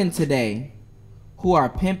are women today who are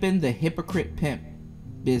pimping the hypocrite pimp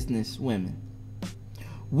business women.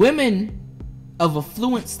 Women of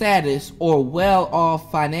affluent status or well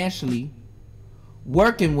off financially,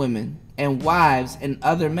 working women and wives and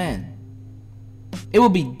other men. It will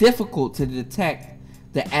be difficult to detect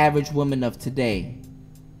the average woman of today.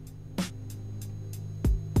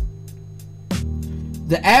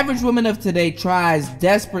 The average woman of today tries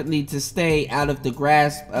desperately to stay out of the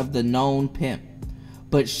grasp of the known pimp,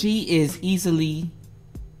 but she is the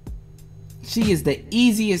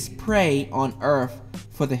easiest prey on earth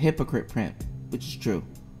for the hypocrite pimp, which is true.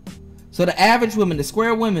 So the average woman, the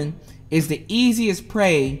square woman, is the easiest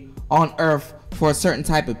prey on earth for a certain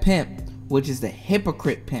type of pimp, which is the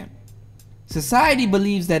hypocrite pimp. Society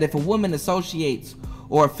believes that if a woman associates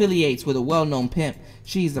or affiliates with a well-known pimp,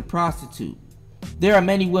 she is a prostitute. There are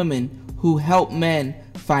many women who help men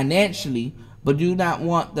financially, but do not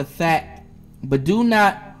want that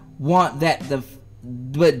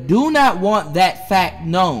fact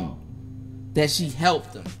known that she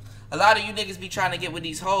helped them. A lot of you niggas be trying to get with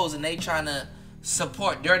these hoes and they trying to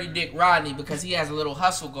support Dirty Dick Rodney because he has a little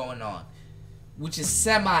hustle going on, which is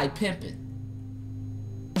semi-pimping.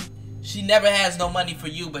 She never has no money for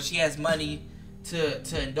you, but she has money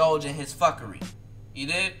to indulge in his fuckery. You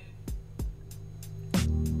did?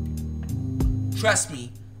 Trust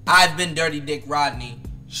me, I've been Dirty Dick Rodney.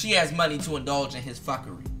 She has money to indulge in his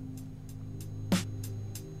fuckery.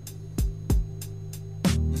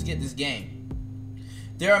 Let's get this game.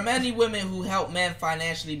 There are many women who help men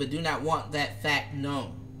financially but do not want that fact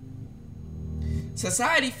known.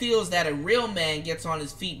 Society feels that a real man gets on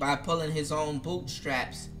his feet by pulling his own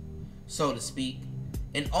bootstraps, so to speak,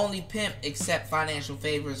 and only pimp accept financial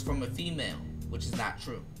favors from a female, which is not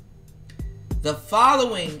true. The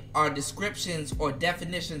following are descriptions or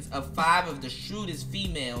definitions of 5 of the shrewdest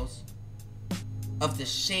females of the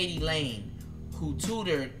shady lane who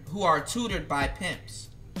are tutored by pimps.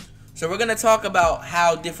 So we're going to talk about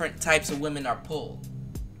how different types of women are pulled.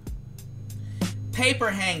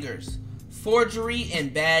 Paper hangers, forgery,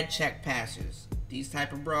 and bad check passers. These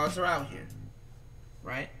type of broads are out here,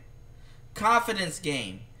 right? Confidence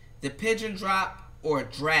game, the pigeon drop or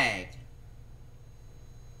drag.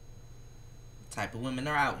 Type of women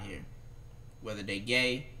are out here, whether they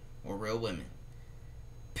gay or real women.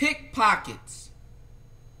 Pickpockets,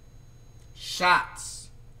 shots,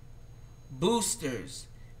 boosters,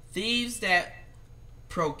 thieves that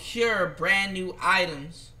procure brand new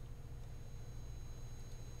items.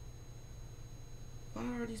 Why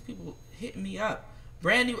are these people hitting me up?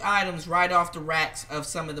 Brand new items right off the racks of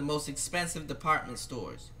some of the most expensive department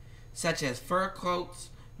stores, such as fur coats,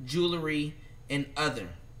 jewelry, and other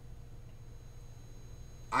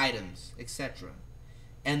items, etc.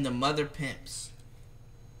 And the mother pimps.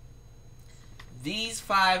 These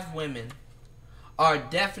 5 women are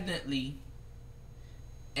definitely,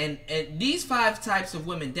 and these 5 types of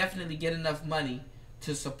women definitely get enough money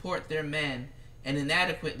to support their men and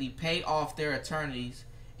inadequately pay off their attorneys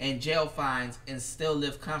and jail fines and still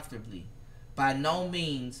live comfortably. By no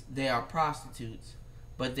means they are prostitutes,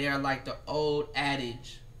 but they are like the old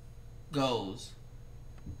adage goes,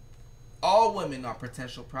 all women are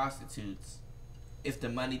potential prostitutes if the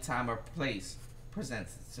money, time, or place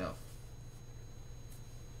presents itself.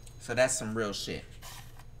 So that's some real shit.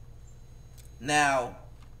 Now,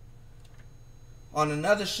 on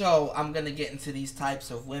another show, I'm going to get into these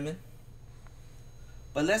types of women.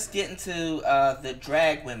 But let's get into the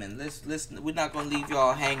drag women. We're not going to leave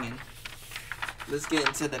y'all hanging. Let's get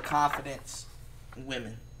into the confidence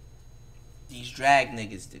women. These drag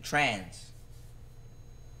niggas, the trans.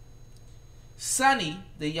 Sunny,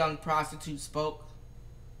 the young prostitute, spoke.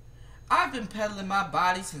 I've been peddling my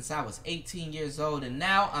body since I was 18 years old, and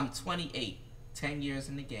now I'm 28, 10 years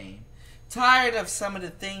in the game. Tired of some of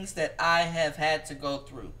the things that I have had to go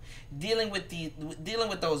through. Dealing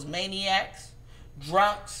with those maniacs,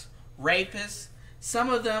 drunks, rapists.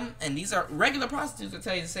 Some of them, and these are regular prostitutes that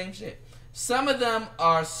tell you the same shit. Some of them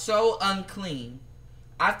are so unclean.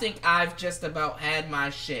 I think I've just about had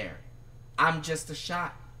my share. I'm just a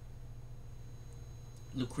shot.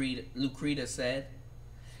 Lucreta said.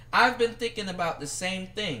 I've been thinking about the same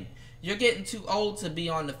thing. You're getting too old to be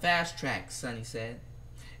on the fast track, Sonny said,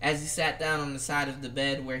 as he sat down on the side of the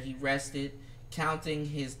bed where he rested, counting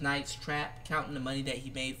his night's trap, counting the money that he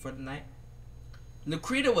made for the night.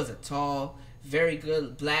 Lucreta was a tall, very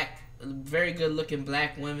good looking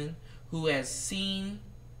black woman who has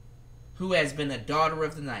been a daughter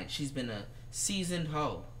of the night. She's been a seasoned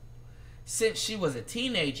hoe. Since she was a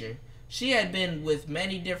teenager, she had been with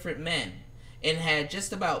many different men and had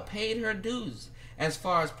just about paid her dues as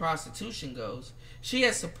far as prostitution goes. She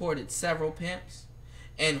has supported several pimps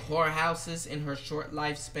and whorehouses in her short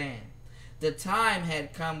lifespan. The time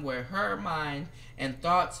had come where her mind and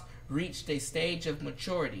thoughts reached a stage of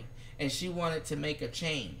maturity, and she wanted to make a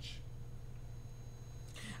change.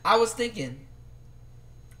 I was thinking,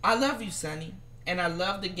 I love you, Sonny, and I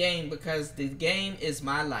love the game because the game is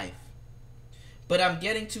my life. But I'm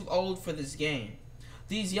getting too old for this game.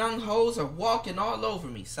 These young hoes are walking all over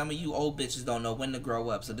me. Some of you old bitches don't know when to grow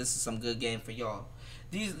up, so this is some good game for y'all.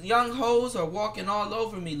 These young hoes are walking all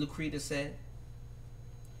over me, Lucreta said.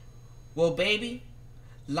 Well, baby,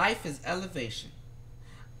 life is elevation.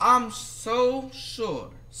 I'm so sure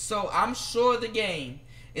the game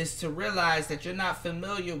is to realize that you're not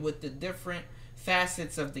familiar with the different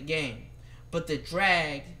facets of the game. But the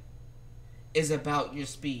drag is about your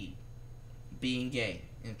speed, being gay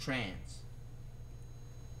and trans.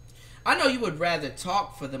 I know you would rather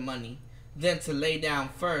talk for the money than to lay down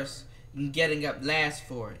first and getting up last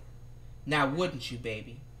for it. Now wouldn't you,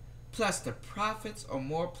 baby? Plus the profits are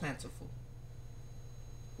more plentiful.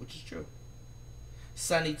 Which is true.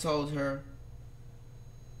 Sonny told her,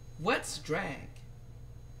 what's drag?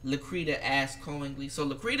 Lucreta asked coyingly. So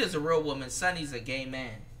Lucreta's a real woman, Sonny's a gay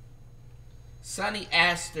man. Sonny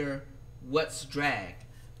asked her, what's drag?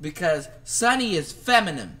 Because Sonny is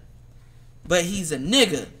feminine, but he's a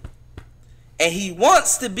nigga. And he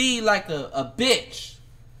wants to be like a bitch,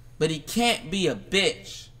 but he can't be a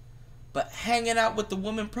bitch. But hanging out with the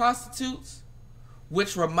women prostitutes,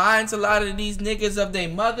 which reminds a lot of these niggas of their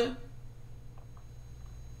mother,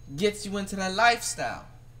 gets you into that lifestyle.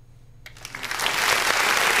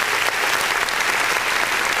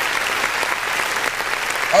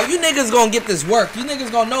 Oh, you niggas gonna get this work. You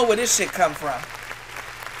niggas gonna know where this shit come from.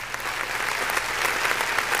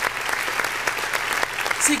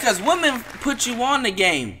 See, because women put you on the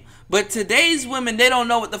game. But today's women, they don't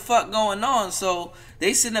know what the fuck going on. So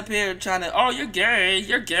they sitting up here trying to, oh, you're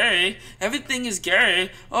gay. Everything is gay.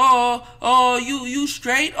 Oh, you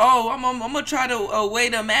straight? Oh, I'm gonna try to way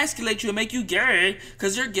to emasculate you and make you gay.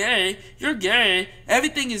 Because you're gay.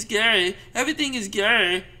 Everything is gay.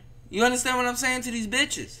 You understand what I'm saying to these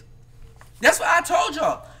bitches? That's what I told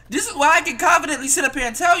y'all. This is why I can confidently sit up here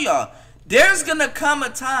and tell y'all. There's gonna come a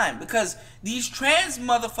time, because these trans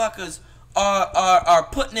motherfuckers are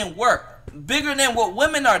putting in work bigger than what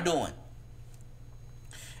women are doing.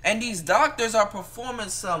 And these doctors are performing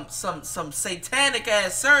some satanic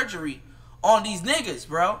ass surgery on these niggas,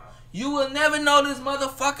 bro. You will never know this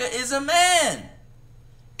motherfucker is a man.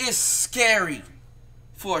 It's scary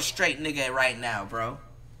for a straight nigga right now, bro.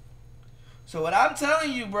 So what I'm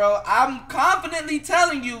telling you, bro, I'm confidently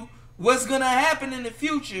telling you what's gonna happen in the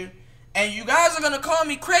future. And you guys are gonna call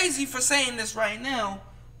me crazy for saying this right now,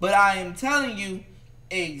 but I am telling you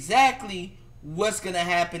exactly what's gonna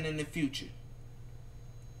happen in the future.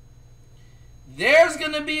 There's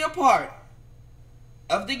gonna be a part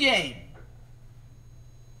of the game.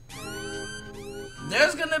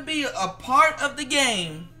 There's gonna be a part of the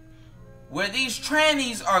game where these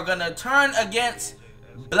trannies are gonna turn against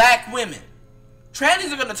black women.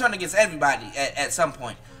 Trannies are gonna turn against everybody at some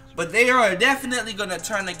point. But they are definitely gonna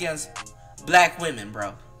turn against black women,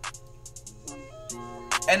 bro.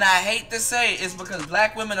 And I hate to say it's because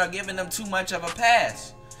black women are giving them too much of a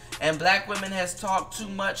pass. And black women has talked too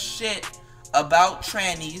much shit about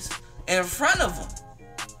trannies in front of them.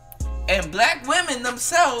 And black women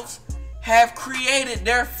themselves have created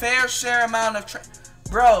their fair share amount of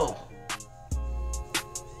bro.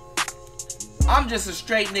 I'm just a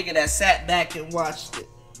straight nigga that sat back and watched it.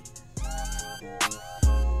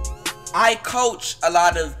 I coach a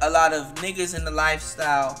lot of niggas in the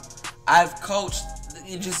lifestyle. I've coached,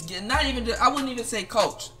 I wouldn't even say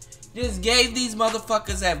coach. Just gave these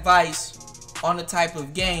motherfuckers advice on the type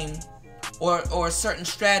of game or certain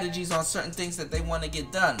strategies on certain things that they want to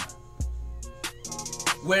get done.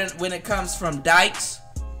 When it comes from dykes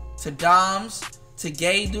to doms to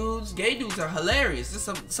gay dudes are hilarious. This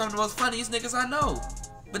is some of the most funniest niggas I know.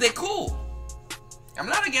 But they cool. I'm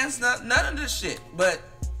not against none of this shit, but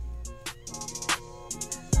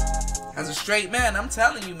as a straight man, I'm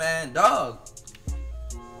telling you, man, dog.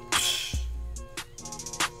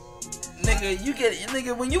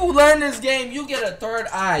 Nigga, when you learn this game, you get a third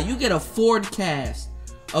eye. You get a forecast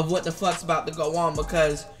of what the fuck's about to go on,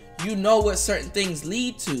 because you know what certain things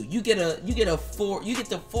lead to. You get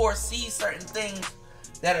to foresee certain things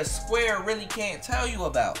that a square really can't tell you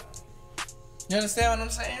about. You understand what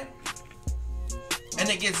I'm saying? And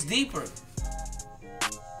it gets deeper.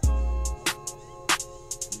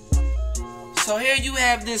 So here you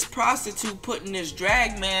have this prostitute putting this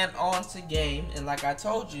drag man onto game, and like I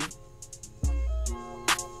told you,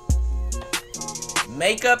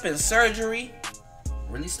 makeup and surgery,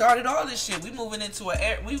 really started all this shit. We moving into an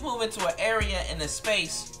area in a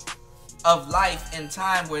space of life and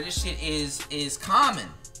time where this shit is common.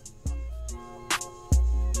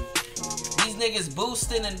 These niggas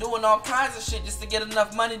boosting and doing all kinds of shit just to get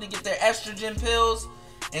enough money to get their estrogen pills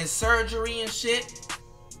and surgery and shit.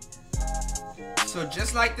 So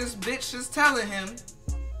just like this bitch is telling him,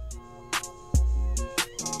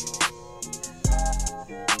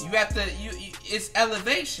 you have to, it's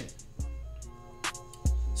elevation.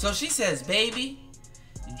 So she says, baby,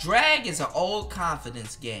 drag is an old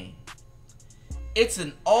confidence game. It's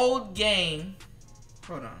an old game.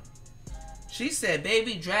 Hold on. She said,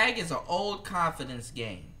 baby, drag is an old confidence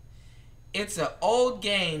game. It's an old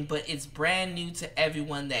game, but it's brand new to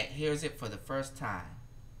everyone that hears it for the first time.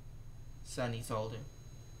 Sonny told her.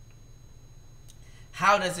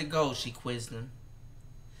 How does it go? She quizzed him.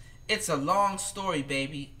 It's a long story,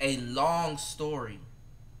 baby. A long story.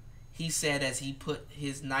 He said as he put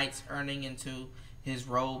his night's earning into his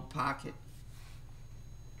robe pocket.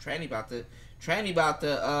 Tranny about to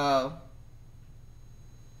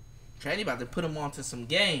put him onto some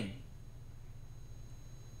game.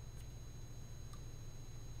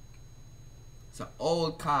 It's an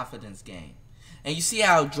old confidence game. And you see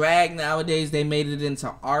how drag nowadays they made it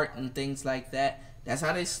into art and things like that. That's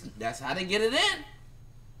how they get it in.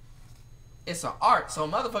 It's an art. So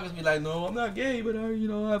motherfuckers be like, no, I'm not gay, but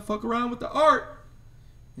I fuck around with the art.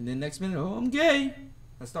 And then next minute, oh, I'm gay.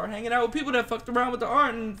 I start hanging out with people that fucked around with the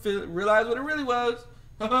art and realize what it really was.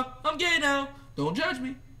 I'm gay now. Don't judge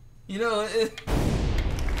me. That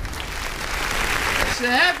shit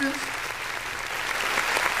happens.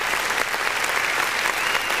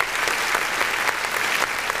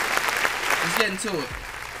 Let's get into it.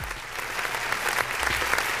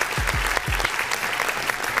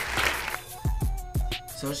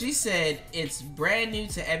 So she said, it's brand new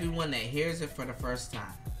to everyone that hears it for the first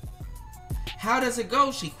time. How does it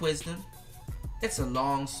go? She quizzed him. It's a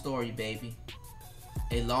long story, baby.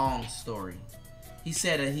 A long story. He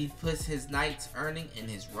said that he puts his night's earning in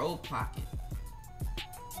his robe pocket.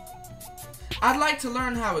 I'd like to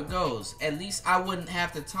learn how it goes. At least I wouldn't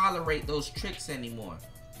have to tolerate those tricks anymore.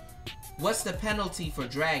 What's the penalty for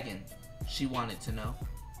dragging? She wanted to know.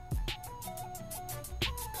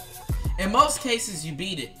 In most cases, you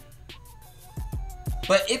beat it.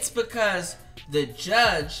 But it's because the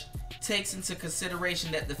judge takes into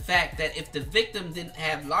consideration that the fact that if the victim didn't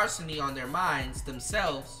have larceny on their minds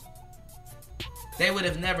themselves, they would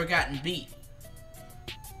have never gotten beat.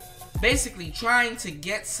 Basically, trying to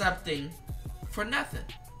get something for nothing.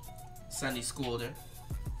 Sonny schooled her,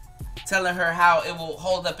 telling her how it will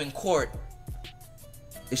hold up in court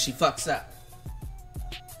if she fucks up.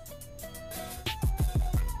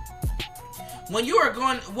 When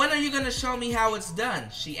are you going to show me how it's done?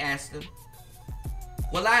 She asked him.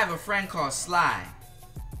 Well, I have a friend called Sly,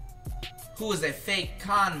 who is a fake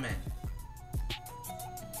con man.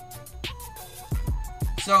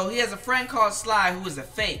 So he has a friend called Sly who is a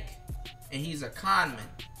fake, and he's a con man.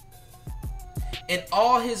 And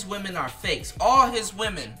all his women are fakes. All his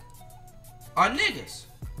women are niggas.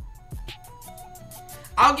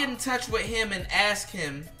 I'll get in touch with him and ask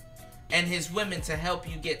him and his women to help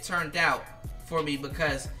you get turned out for me,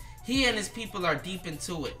 because he and his people are deep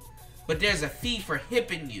into it. But there's a fee for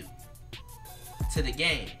hipping you to the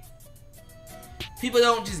game. People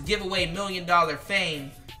don't just give away $1 million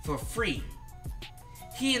fame for free.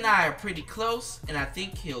 He and I are pretty close, and I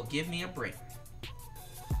think he'll give me a break.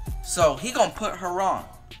 So he gonna put her on.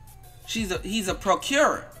 He's a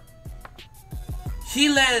procurer. He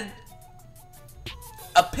led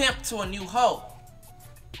a pimp to a new hoe.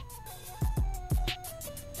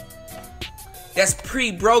 That's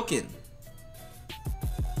pre-broken.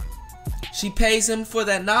 She pays him for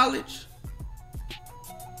that knowledge.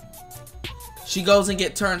 She goes and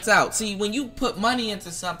get turned out. See, when you put money into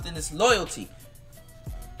something, it's loyalty.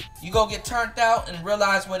 You go get turned out and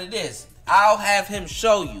realize what it is. I'll have him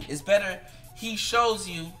show you. It's better he shows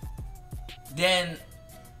you than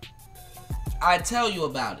I tell you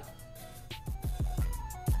about it.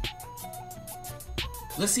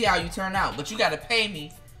 Let's see how you turn out. But you got to pay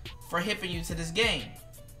me for hipping you to this game.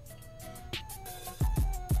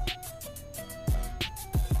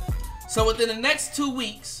 So within the next 2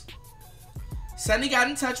 weeks, Sonny got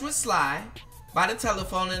in touch with Sly by the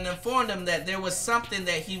telephone and informed him that there was something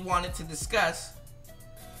that he wanted to discuss,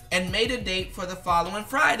 and made a date for the following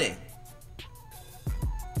Friday.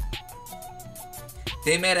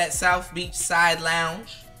 They met at South Beach Side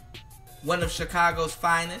Lounge, one of Chicago's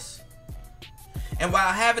finest. And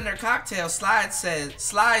while having their cocktail, Sly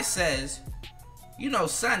says, you know,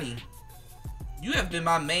 Sonny, you have been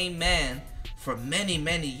my main man for many,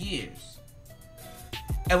 many years.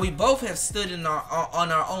 And we both have stood on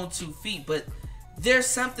our own 2 feet, but there's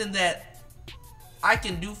something that I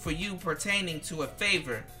can do for you pertaining to a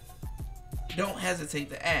favor. Don't hesitate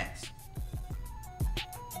to ask.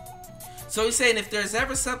 So he's saying, if there's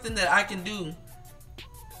ever something that I can do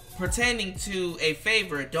pertaining to a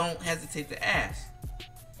favor, don't hesitate to ask.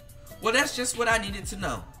 Well, that's just what I needed to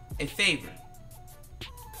know. A favor.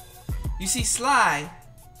 You see, Sly,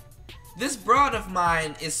 this broad of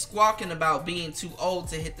mine is squawking about being too old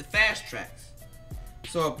to hit the fast tracks.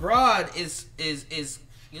 So a broad is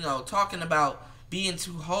you know, talking about being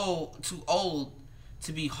too old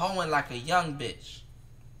to be hoeing like a young bitch.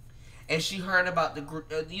 And she heard about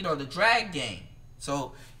the you know, the drag game.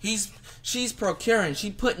 So she's procuring,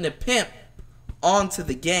 she putting the pimp onto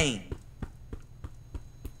the game.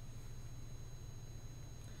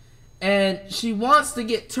 And she wants to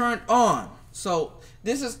get turned on. So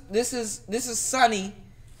this is Sonny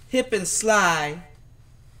hipping Sly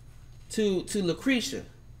to Lucretia,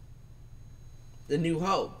 the new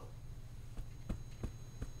hoe.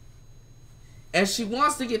 And she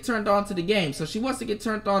wants to get turned on to the game. So she wants to get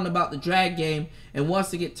turned on about the drag game and wants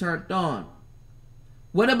to get turned on.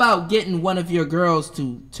 What about getting one of your girls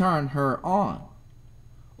to turn her on?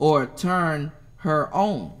 Or turn her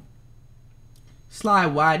on? Sly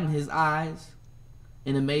widened his eyes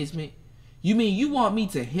in amazement. You mean you want me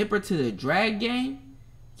to hip her to the drag game?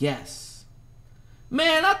 Yes.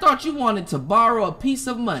 Man, I thought you wanted to borrow a piece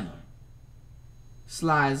of money.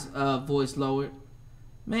 Sly's voice lowered.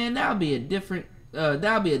 Man, that'll be a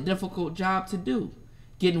difficult job to do.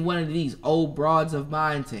 Getting one of these old broads of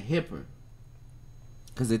mine to hip her.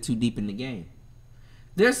 Because they're too deep in the game.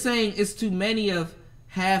 They're saying it's too many of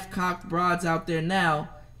half-cocked broads out there now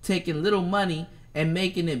taking little money and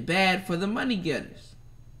making it bad for the money getters.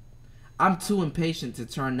 I'm too impatient to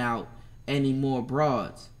turn out any more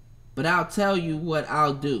broads. But I'll tell you what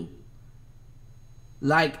I'll do.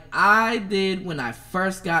 Like I did when I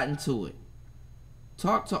first got into it.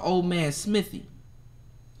 Talk to old man Smithy.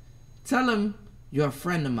 Tell him you're a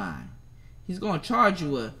friend of mine. He's going to charge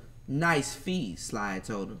you a nice fee, Sly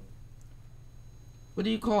told him. What do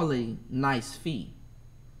you call a nice fee?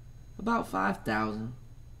 About $5,000.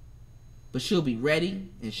 But she'll be ready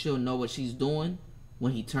and she'll know what she's doing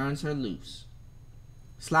when he turns her loose.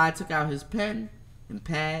 Sly took out his pen and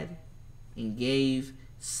pad and gave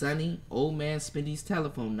Sonny old man Smitty's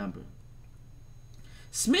telephone number.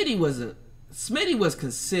 Smitty was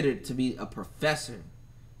considered to be a professor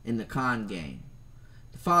in the con game.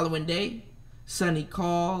 The following day, Sonny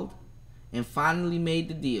called and finally made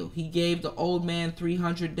the deal. He gave the old man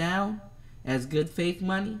 $300 down as good faith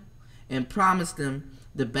money and promised him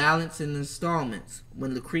the balance in installments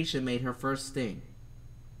when Lucretia made her first sting.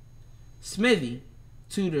 Smithy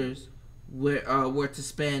tutors were to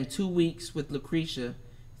spend 2 weeks with Lucretia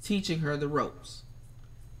teaching her the ropes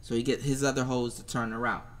so he get his other hoes to turn her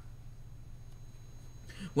out.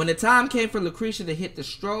 When the time came for Lucretia to hit the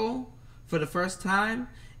stroll for the first time,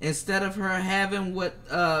 instead of her having what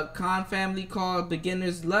con family called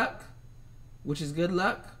beginner's luck, which is good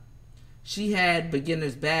luck, she had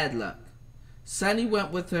beginner's bad luck. Sonny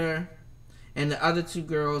went with her and the other 2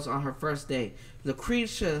 girls on her first day.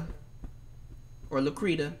 Lucretia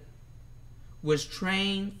was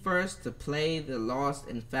trained first to play the lost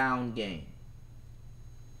and found game.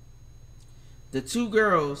 The 2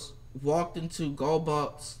 girls walked into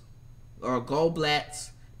Goldblatt's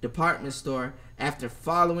department store after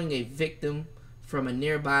following a victim from a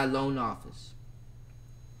nearby loan office.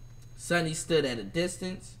 Sonny stood at a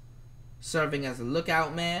distance, serving as a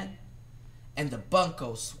lookout man, and the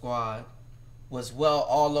Bunko squad was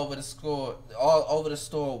all over the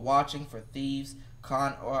store watching for thieves,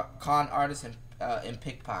 con artists, and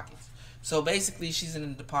pickpockets. So basically, she's in a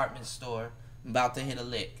department store about to hit a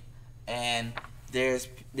lick, and there's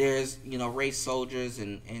you know, race soldiers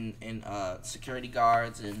and security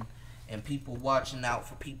guards and people watching out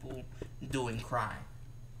for people doing crime.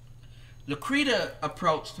 Lucretia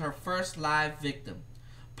approached her first live victim.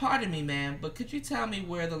 Pardon me, ma'am, but could you tell me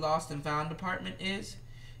where the lost and found department is?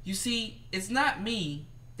 You see, it's not me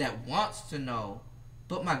that wants to know,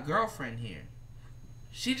 but my girlfriend here.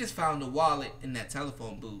 She just found a wallet in that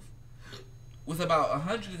telephone booth with about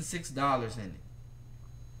 $106 in it.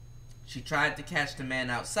 She tried to catch the man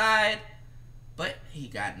outside, but he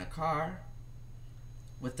got in a car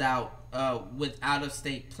with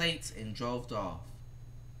out-of-state plates and drove off.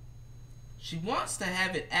 She wants to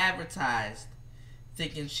have it advertised,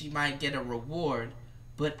 thinking she might get a reward,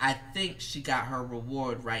 but I think she got her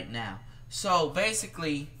reward right now. So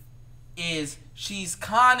basically, she's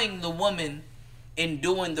conning the woman in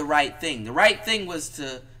doing the right thing. The right thing was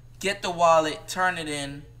to get the wallet, turn it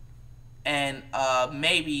in, and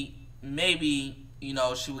maybe you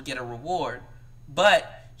know, she would get a reward.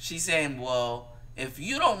 But she's saying, well, if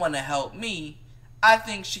you don't want to help me, I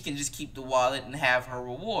think she can just keep the wallet and have her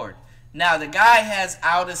reward. Now, the guy has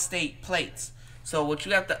out-of-state plates. So what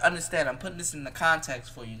you have to understand, I'm putting this in the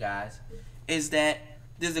context for you guys, is that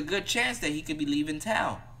there's a good chance that he could be leaving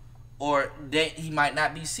town, or that he might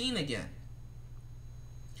not be seen again.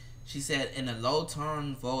 She said in a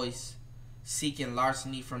low-toned voice, seeking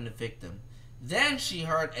larceny from the victim. Then she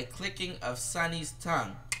heard a clicking of Sonny's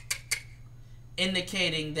tongue,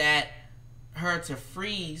 indicating that her to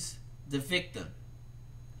freeze the victim,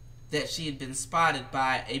 that she had been spotted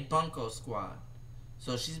by a bunco squad.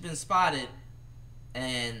 So she's been spotted,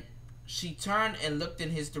 and she turned and looked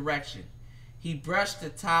in his direction. He brushed the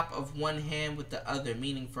top of one hand with the other,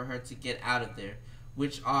 meaning for her to get out of there,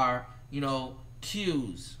 which are, you know,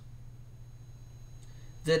 cues.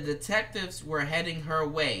 The detectives were heading her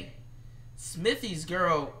way. Smithy's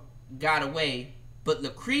girl got away, but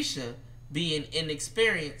Lucretia, being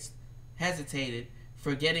inexperienced, hesitated,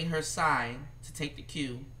 forgetting her sign to take the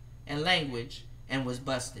cue and language, and was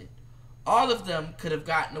busted. All of them could have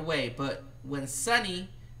gotten away, but when Sonny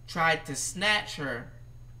tried to snatch her,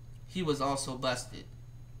 he was also busted.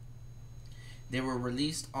 They were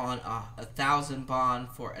released on a $1,000 bond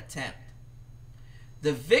for attempt.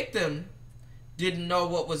 The victim didn't know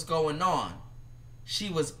what was going on. She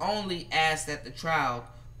was only asked at the trial,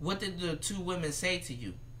 "What did the two women say to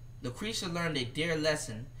you?" Lucretia learned a dear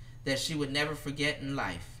lesson that she would never forget in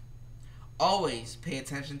life. Always pay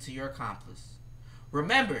attention to your accomplice.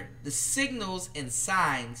 Remember the signals and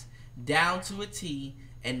signs down to a T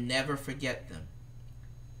and never forget them.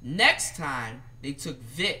 Next time, they took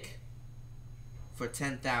Vic for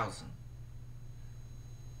 $10,000.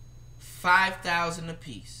 $5,000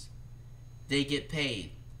 apiece. They get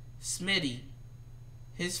paid. Smitty,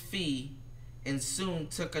 his fee, and soon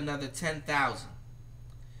took another $10,000.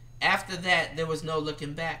 After that, there was no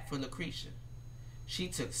looking back for Lucretia. She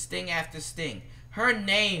took sting after sting. Her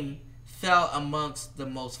name fell amongst the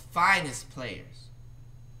most finest players.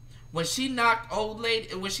 When she knocked an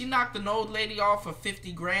old lady off for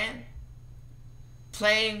 50 grand,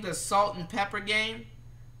 playing the salt and pepper game,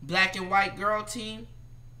 black and white girl team,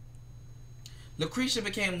 Lucretia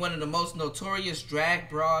became one of the most notorious drag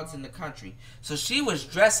broads in the country. So she was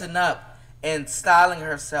dressing up and styling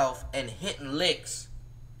herself and hitting licks,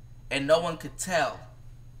 and no one could tell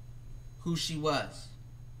who she was,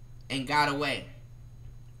 and got away.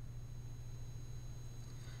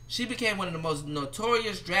 She became one of the most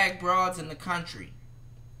notorious drag broads in the country,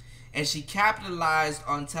 and she capitalized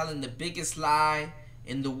on telling the biggest lie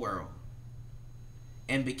in the world,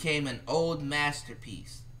 and became an old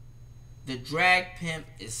masterpiece. The drag pimp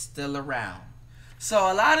is still around.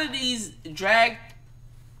 So a lot of these drag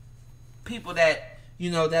people that,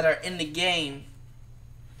 you know, that are in the game,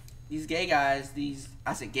 these gay guys,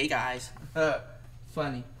 I said gay guys,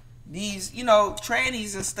 funny, these, you know,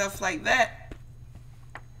 trannies and stuff like that,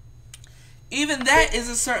 even that is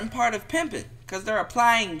a certain part of pimping, because they're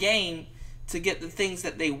applying game to get the things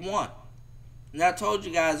that they want. And I told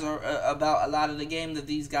you guys about a lot of the game that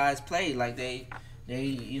these guys play. Like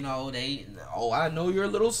oh, I know your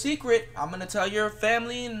little secret. I'm going to tell your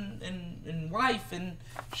family and wife and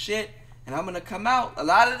shit, and I'm going to come out. A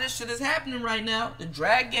lot of this shit is happening right now. The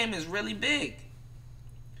drag game is really big.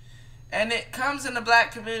 And it comes in the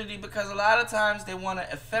black community because a lot of times they want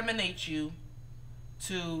to effeminate you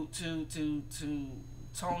to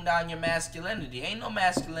tone down your masculinity. Ain't no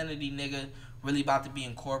masculinity nigga really about to be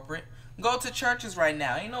in corporate. Go to churches right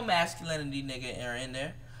now. Ain't no masculinity nigga in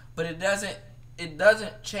there. But it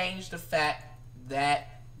doesn't change the fact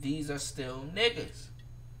that these are still niggas.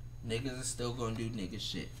 Niggas are still gonna do nigga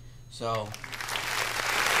shit. So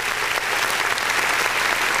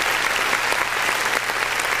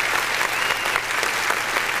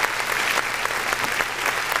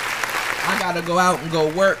I gotta go out and go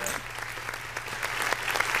work.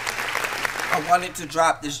 I wanted to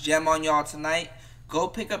drop this gem on y'all tonight. Go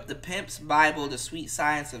pick up the Pimp's Bible, The Sweet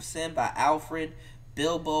Science of Sin by Alfred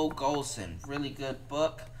Bilbo Golson. Really good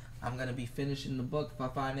book. I'm going to be finishing the book. If I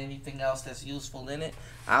find anything else that's useful in it,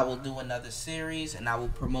 I will do another series and I will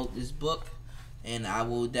promote this book. And I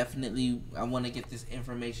will definitely, I want to get this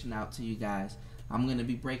information out to you guys. I'm going to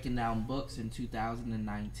be breaking down books in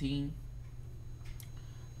 2019.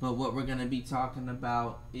 But what we're going to be talking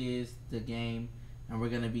about is the game. And we're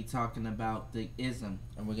going to be talking about the ism.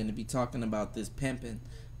 And we're going to be talking about this pimping.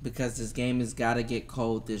 Because this game has got to get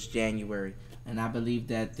cold this January. and I believe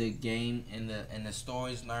that the game and the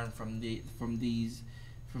stories learned from these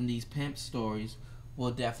pimp stories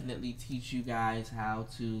will definitely teach you guys how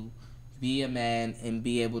to be a man and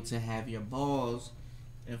be able to have your balls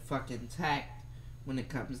and fucking tact when it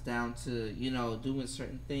comes down to, you know, doing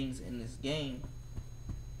certain things in this game.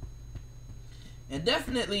 And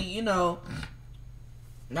definitely, you know,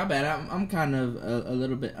 my bad, I'm kind of a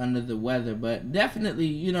little bit under the weather, but definitely,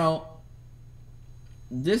 you know,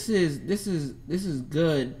 this is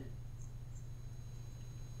good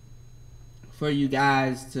for you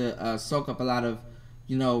guys to soak up a lot of,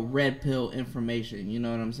 you know, red pill information. You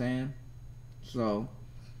know what I'm saying? So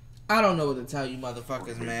I don't know what to tell you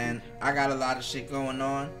motherfuckers, man. I got a lot of shit going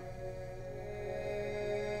on.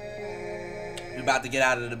 We're about to get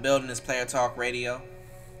out of the building. It's Player Talk Radio.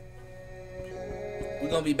 We're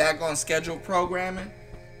gonna be back on scheduled programming.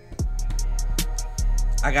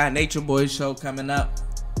 I got Nature Boys show coming up,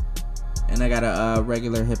 and I got a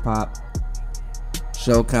regular hip hop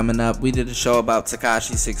show coming up. We did a show about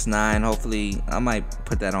Tekashi 6ix9ine. Hopefully, I might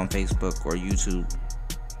put that on Facebook or YouTube.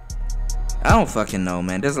 I don't fucking know,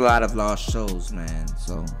 man. There's a lot of lost shows, man.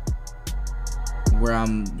 So, where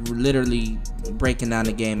I'm literally breaking down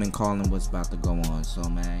the game and calling what's about to go on. So,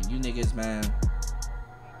 man, you niggas, man,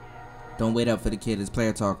 don't wait up for the kid. It's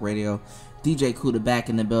Player Talk Radio. DJ Kuda back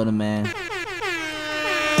in the building, man.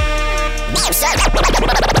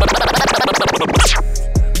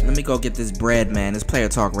 Let me go get this bread, man. It's Player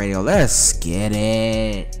Talk Radio. Let's get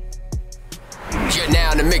it. You're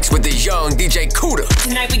now in the mix with the young DJ Kuda.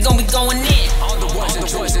 Tonight we gon' be going in. On the ones and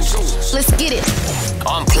twos and twos. Let's get it.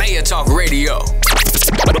 On Player Talk Radio.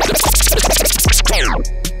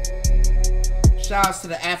 Shouts to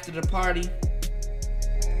the after the party.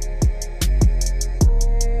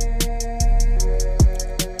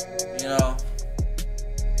 You know,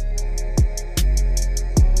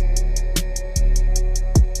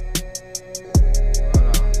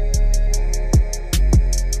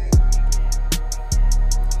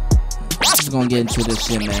 just gonna get into this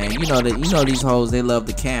shit, man. You know these hoes, they love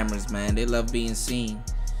the cameras, man. They love being seen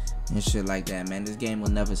and shit like that, man. This game will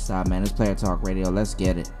never stop, man. It's Player Talk Radio. Let's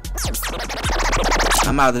get it.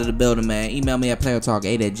 I'm out of the building, man. Email me at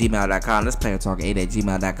playertalk8@gmail.com. That's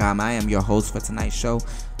playertalk8@gmail.com. I am your host for tonight's show.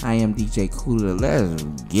 I am DJ Kuda. Let's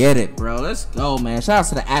get it, bro. Let's go, man. Shout out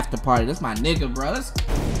to the after party. That's my nigga, bro. Let's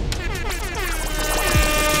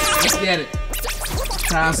get it.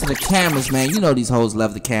 Shout out to the cameras, man. You know these hoes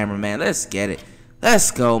love the camera, man. Let's get it. Let's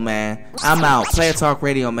go, man. I'm out. Player Talk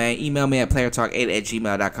Radio, man. Email me at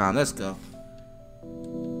playertalk8@gmail.com. Let's go.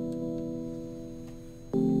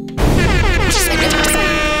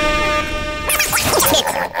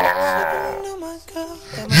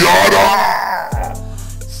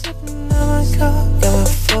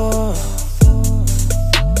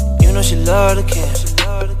 You know she love the camera.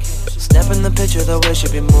 Snap in the picture the way she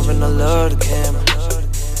be moving. I love the camera.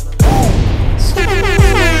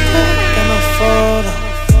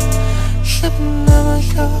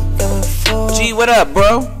 G, what up,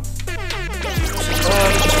 bro?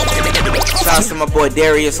 Shouts to my boy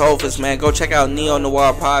Darius Holfus, man. Go check out Neo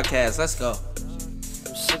Noir Podcast. Let's go.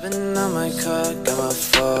 I'm sipping on my car, got my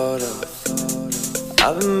photo.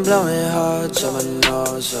 I've been blowing hard to my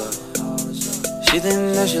nose up. She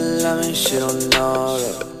think that she love me, she don't know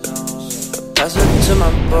that. Pass it to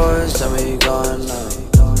my boys, tell me you going up.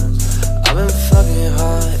 I've been fucking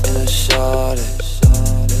hard in a shorty.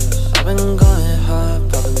 I've been going hard,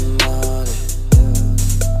 popping molly.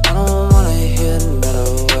 I don't wanna hear another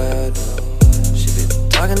word. She be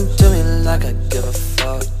talking to me like I give a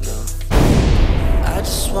fuck, no. I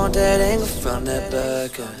just want that angle from that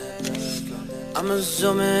burger. I'ma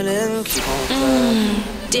zoom in and keep on fucking.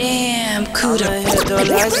 Damn, Kuda. I'ma hit the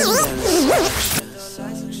lights and then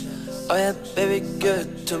oh yeah, baby,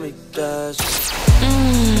 good to me, does.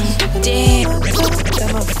 Damn.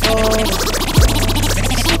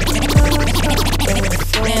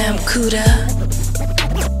 Damn, Kuda.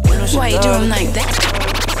 Why you doing like that?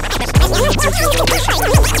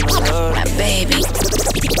 My baby.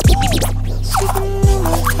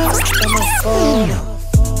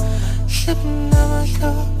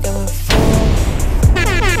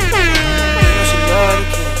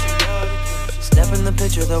 Snap in the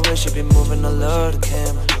picture the way she be moving. I love the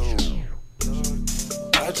camera.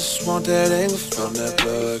 I just want that angle from that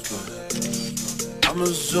blood. I'ma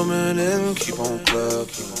zoom in and keep on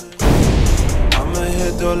clucking. I'ma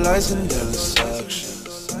hit the lights and then the suction.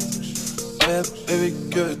 Oh yeah, baby,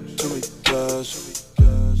 good to me, cause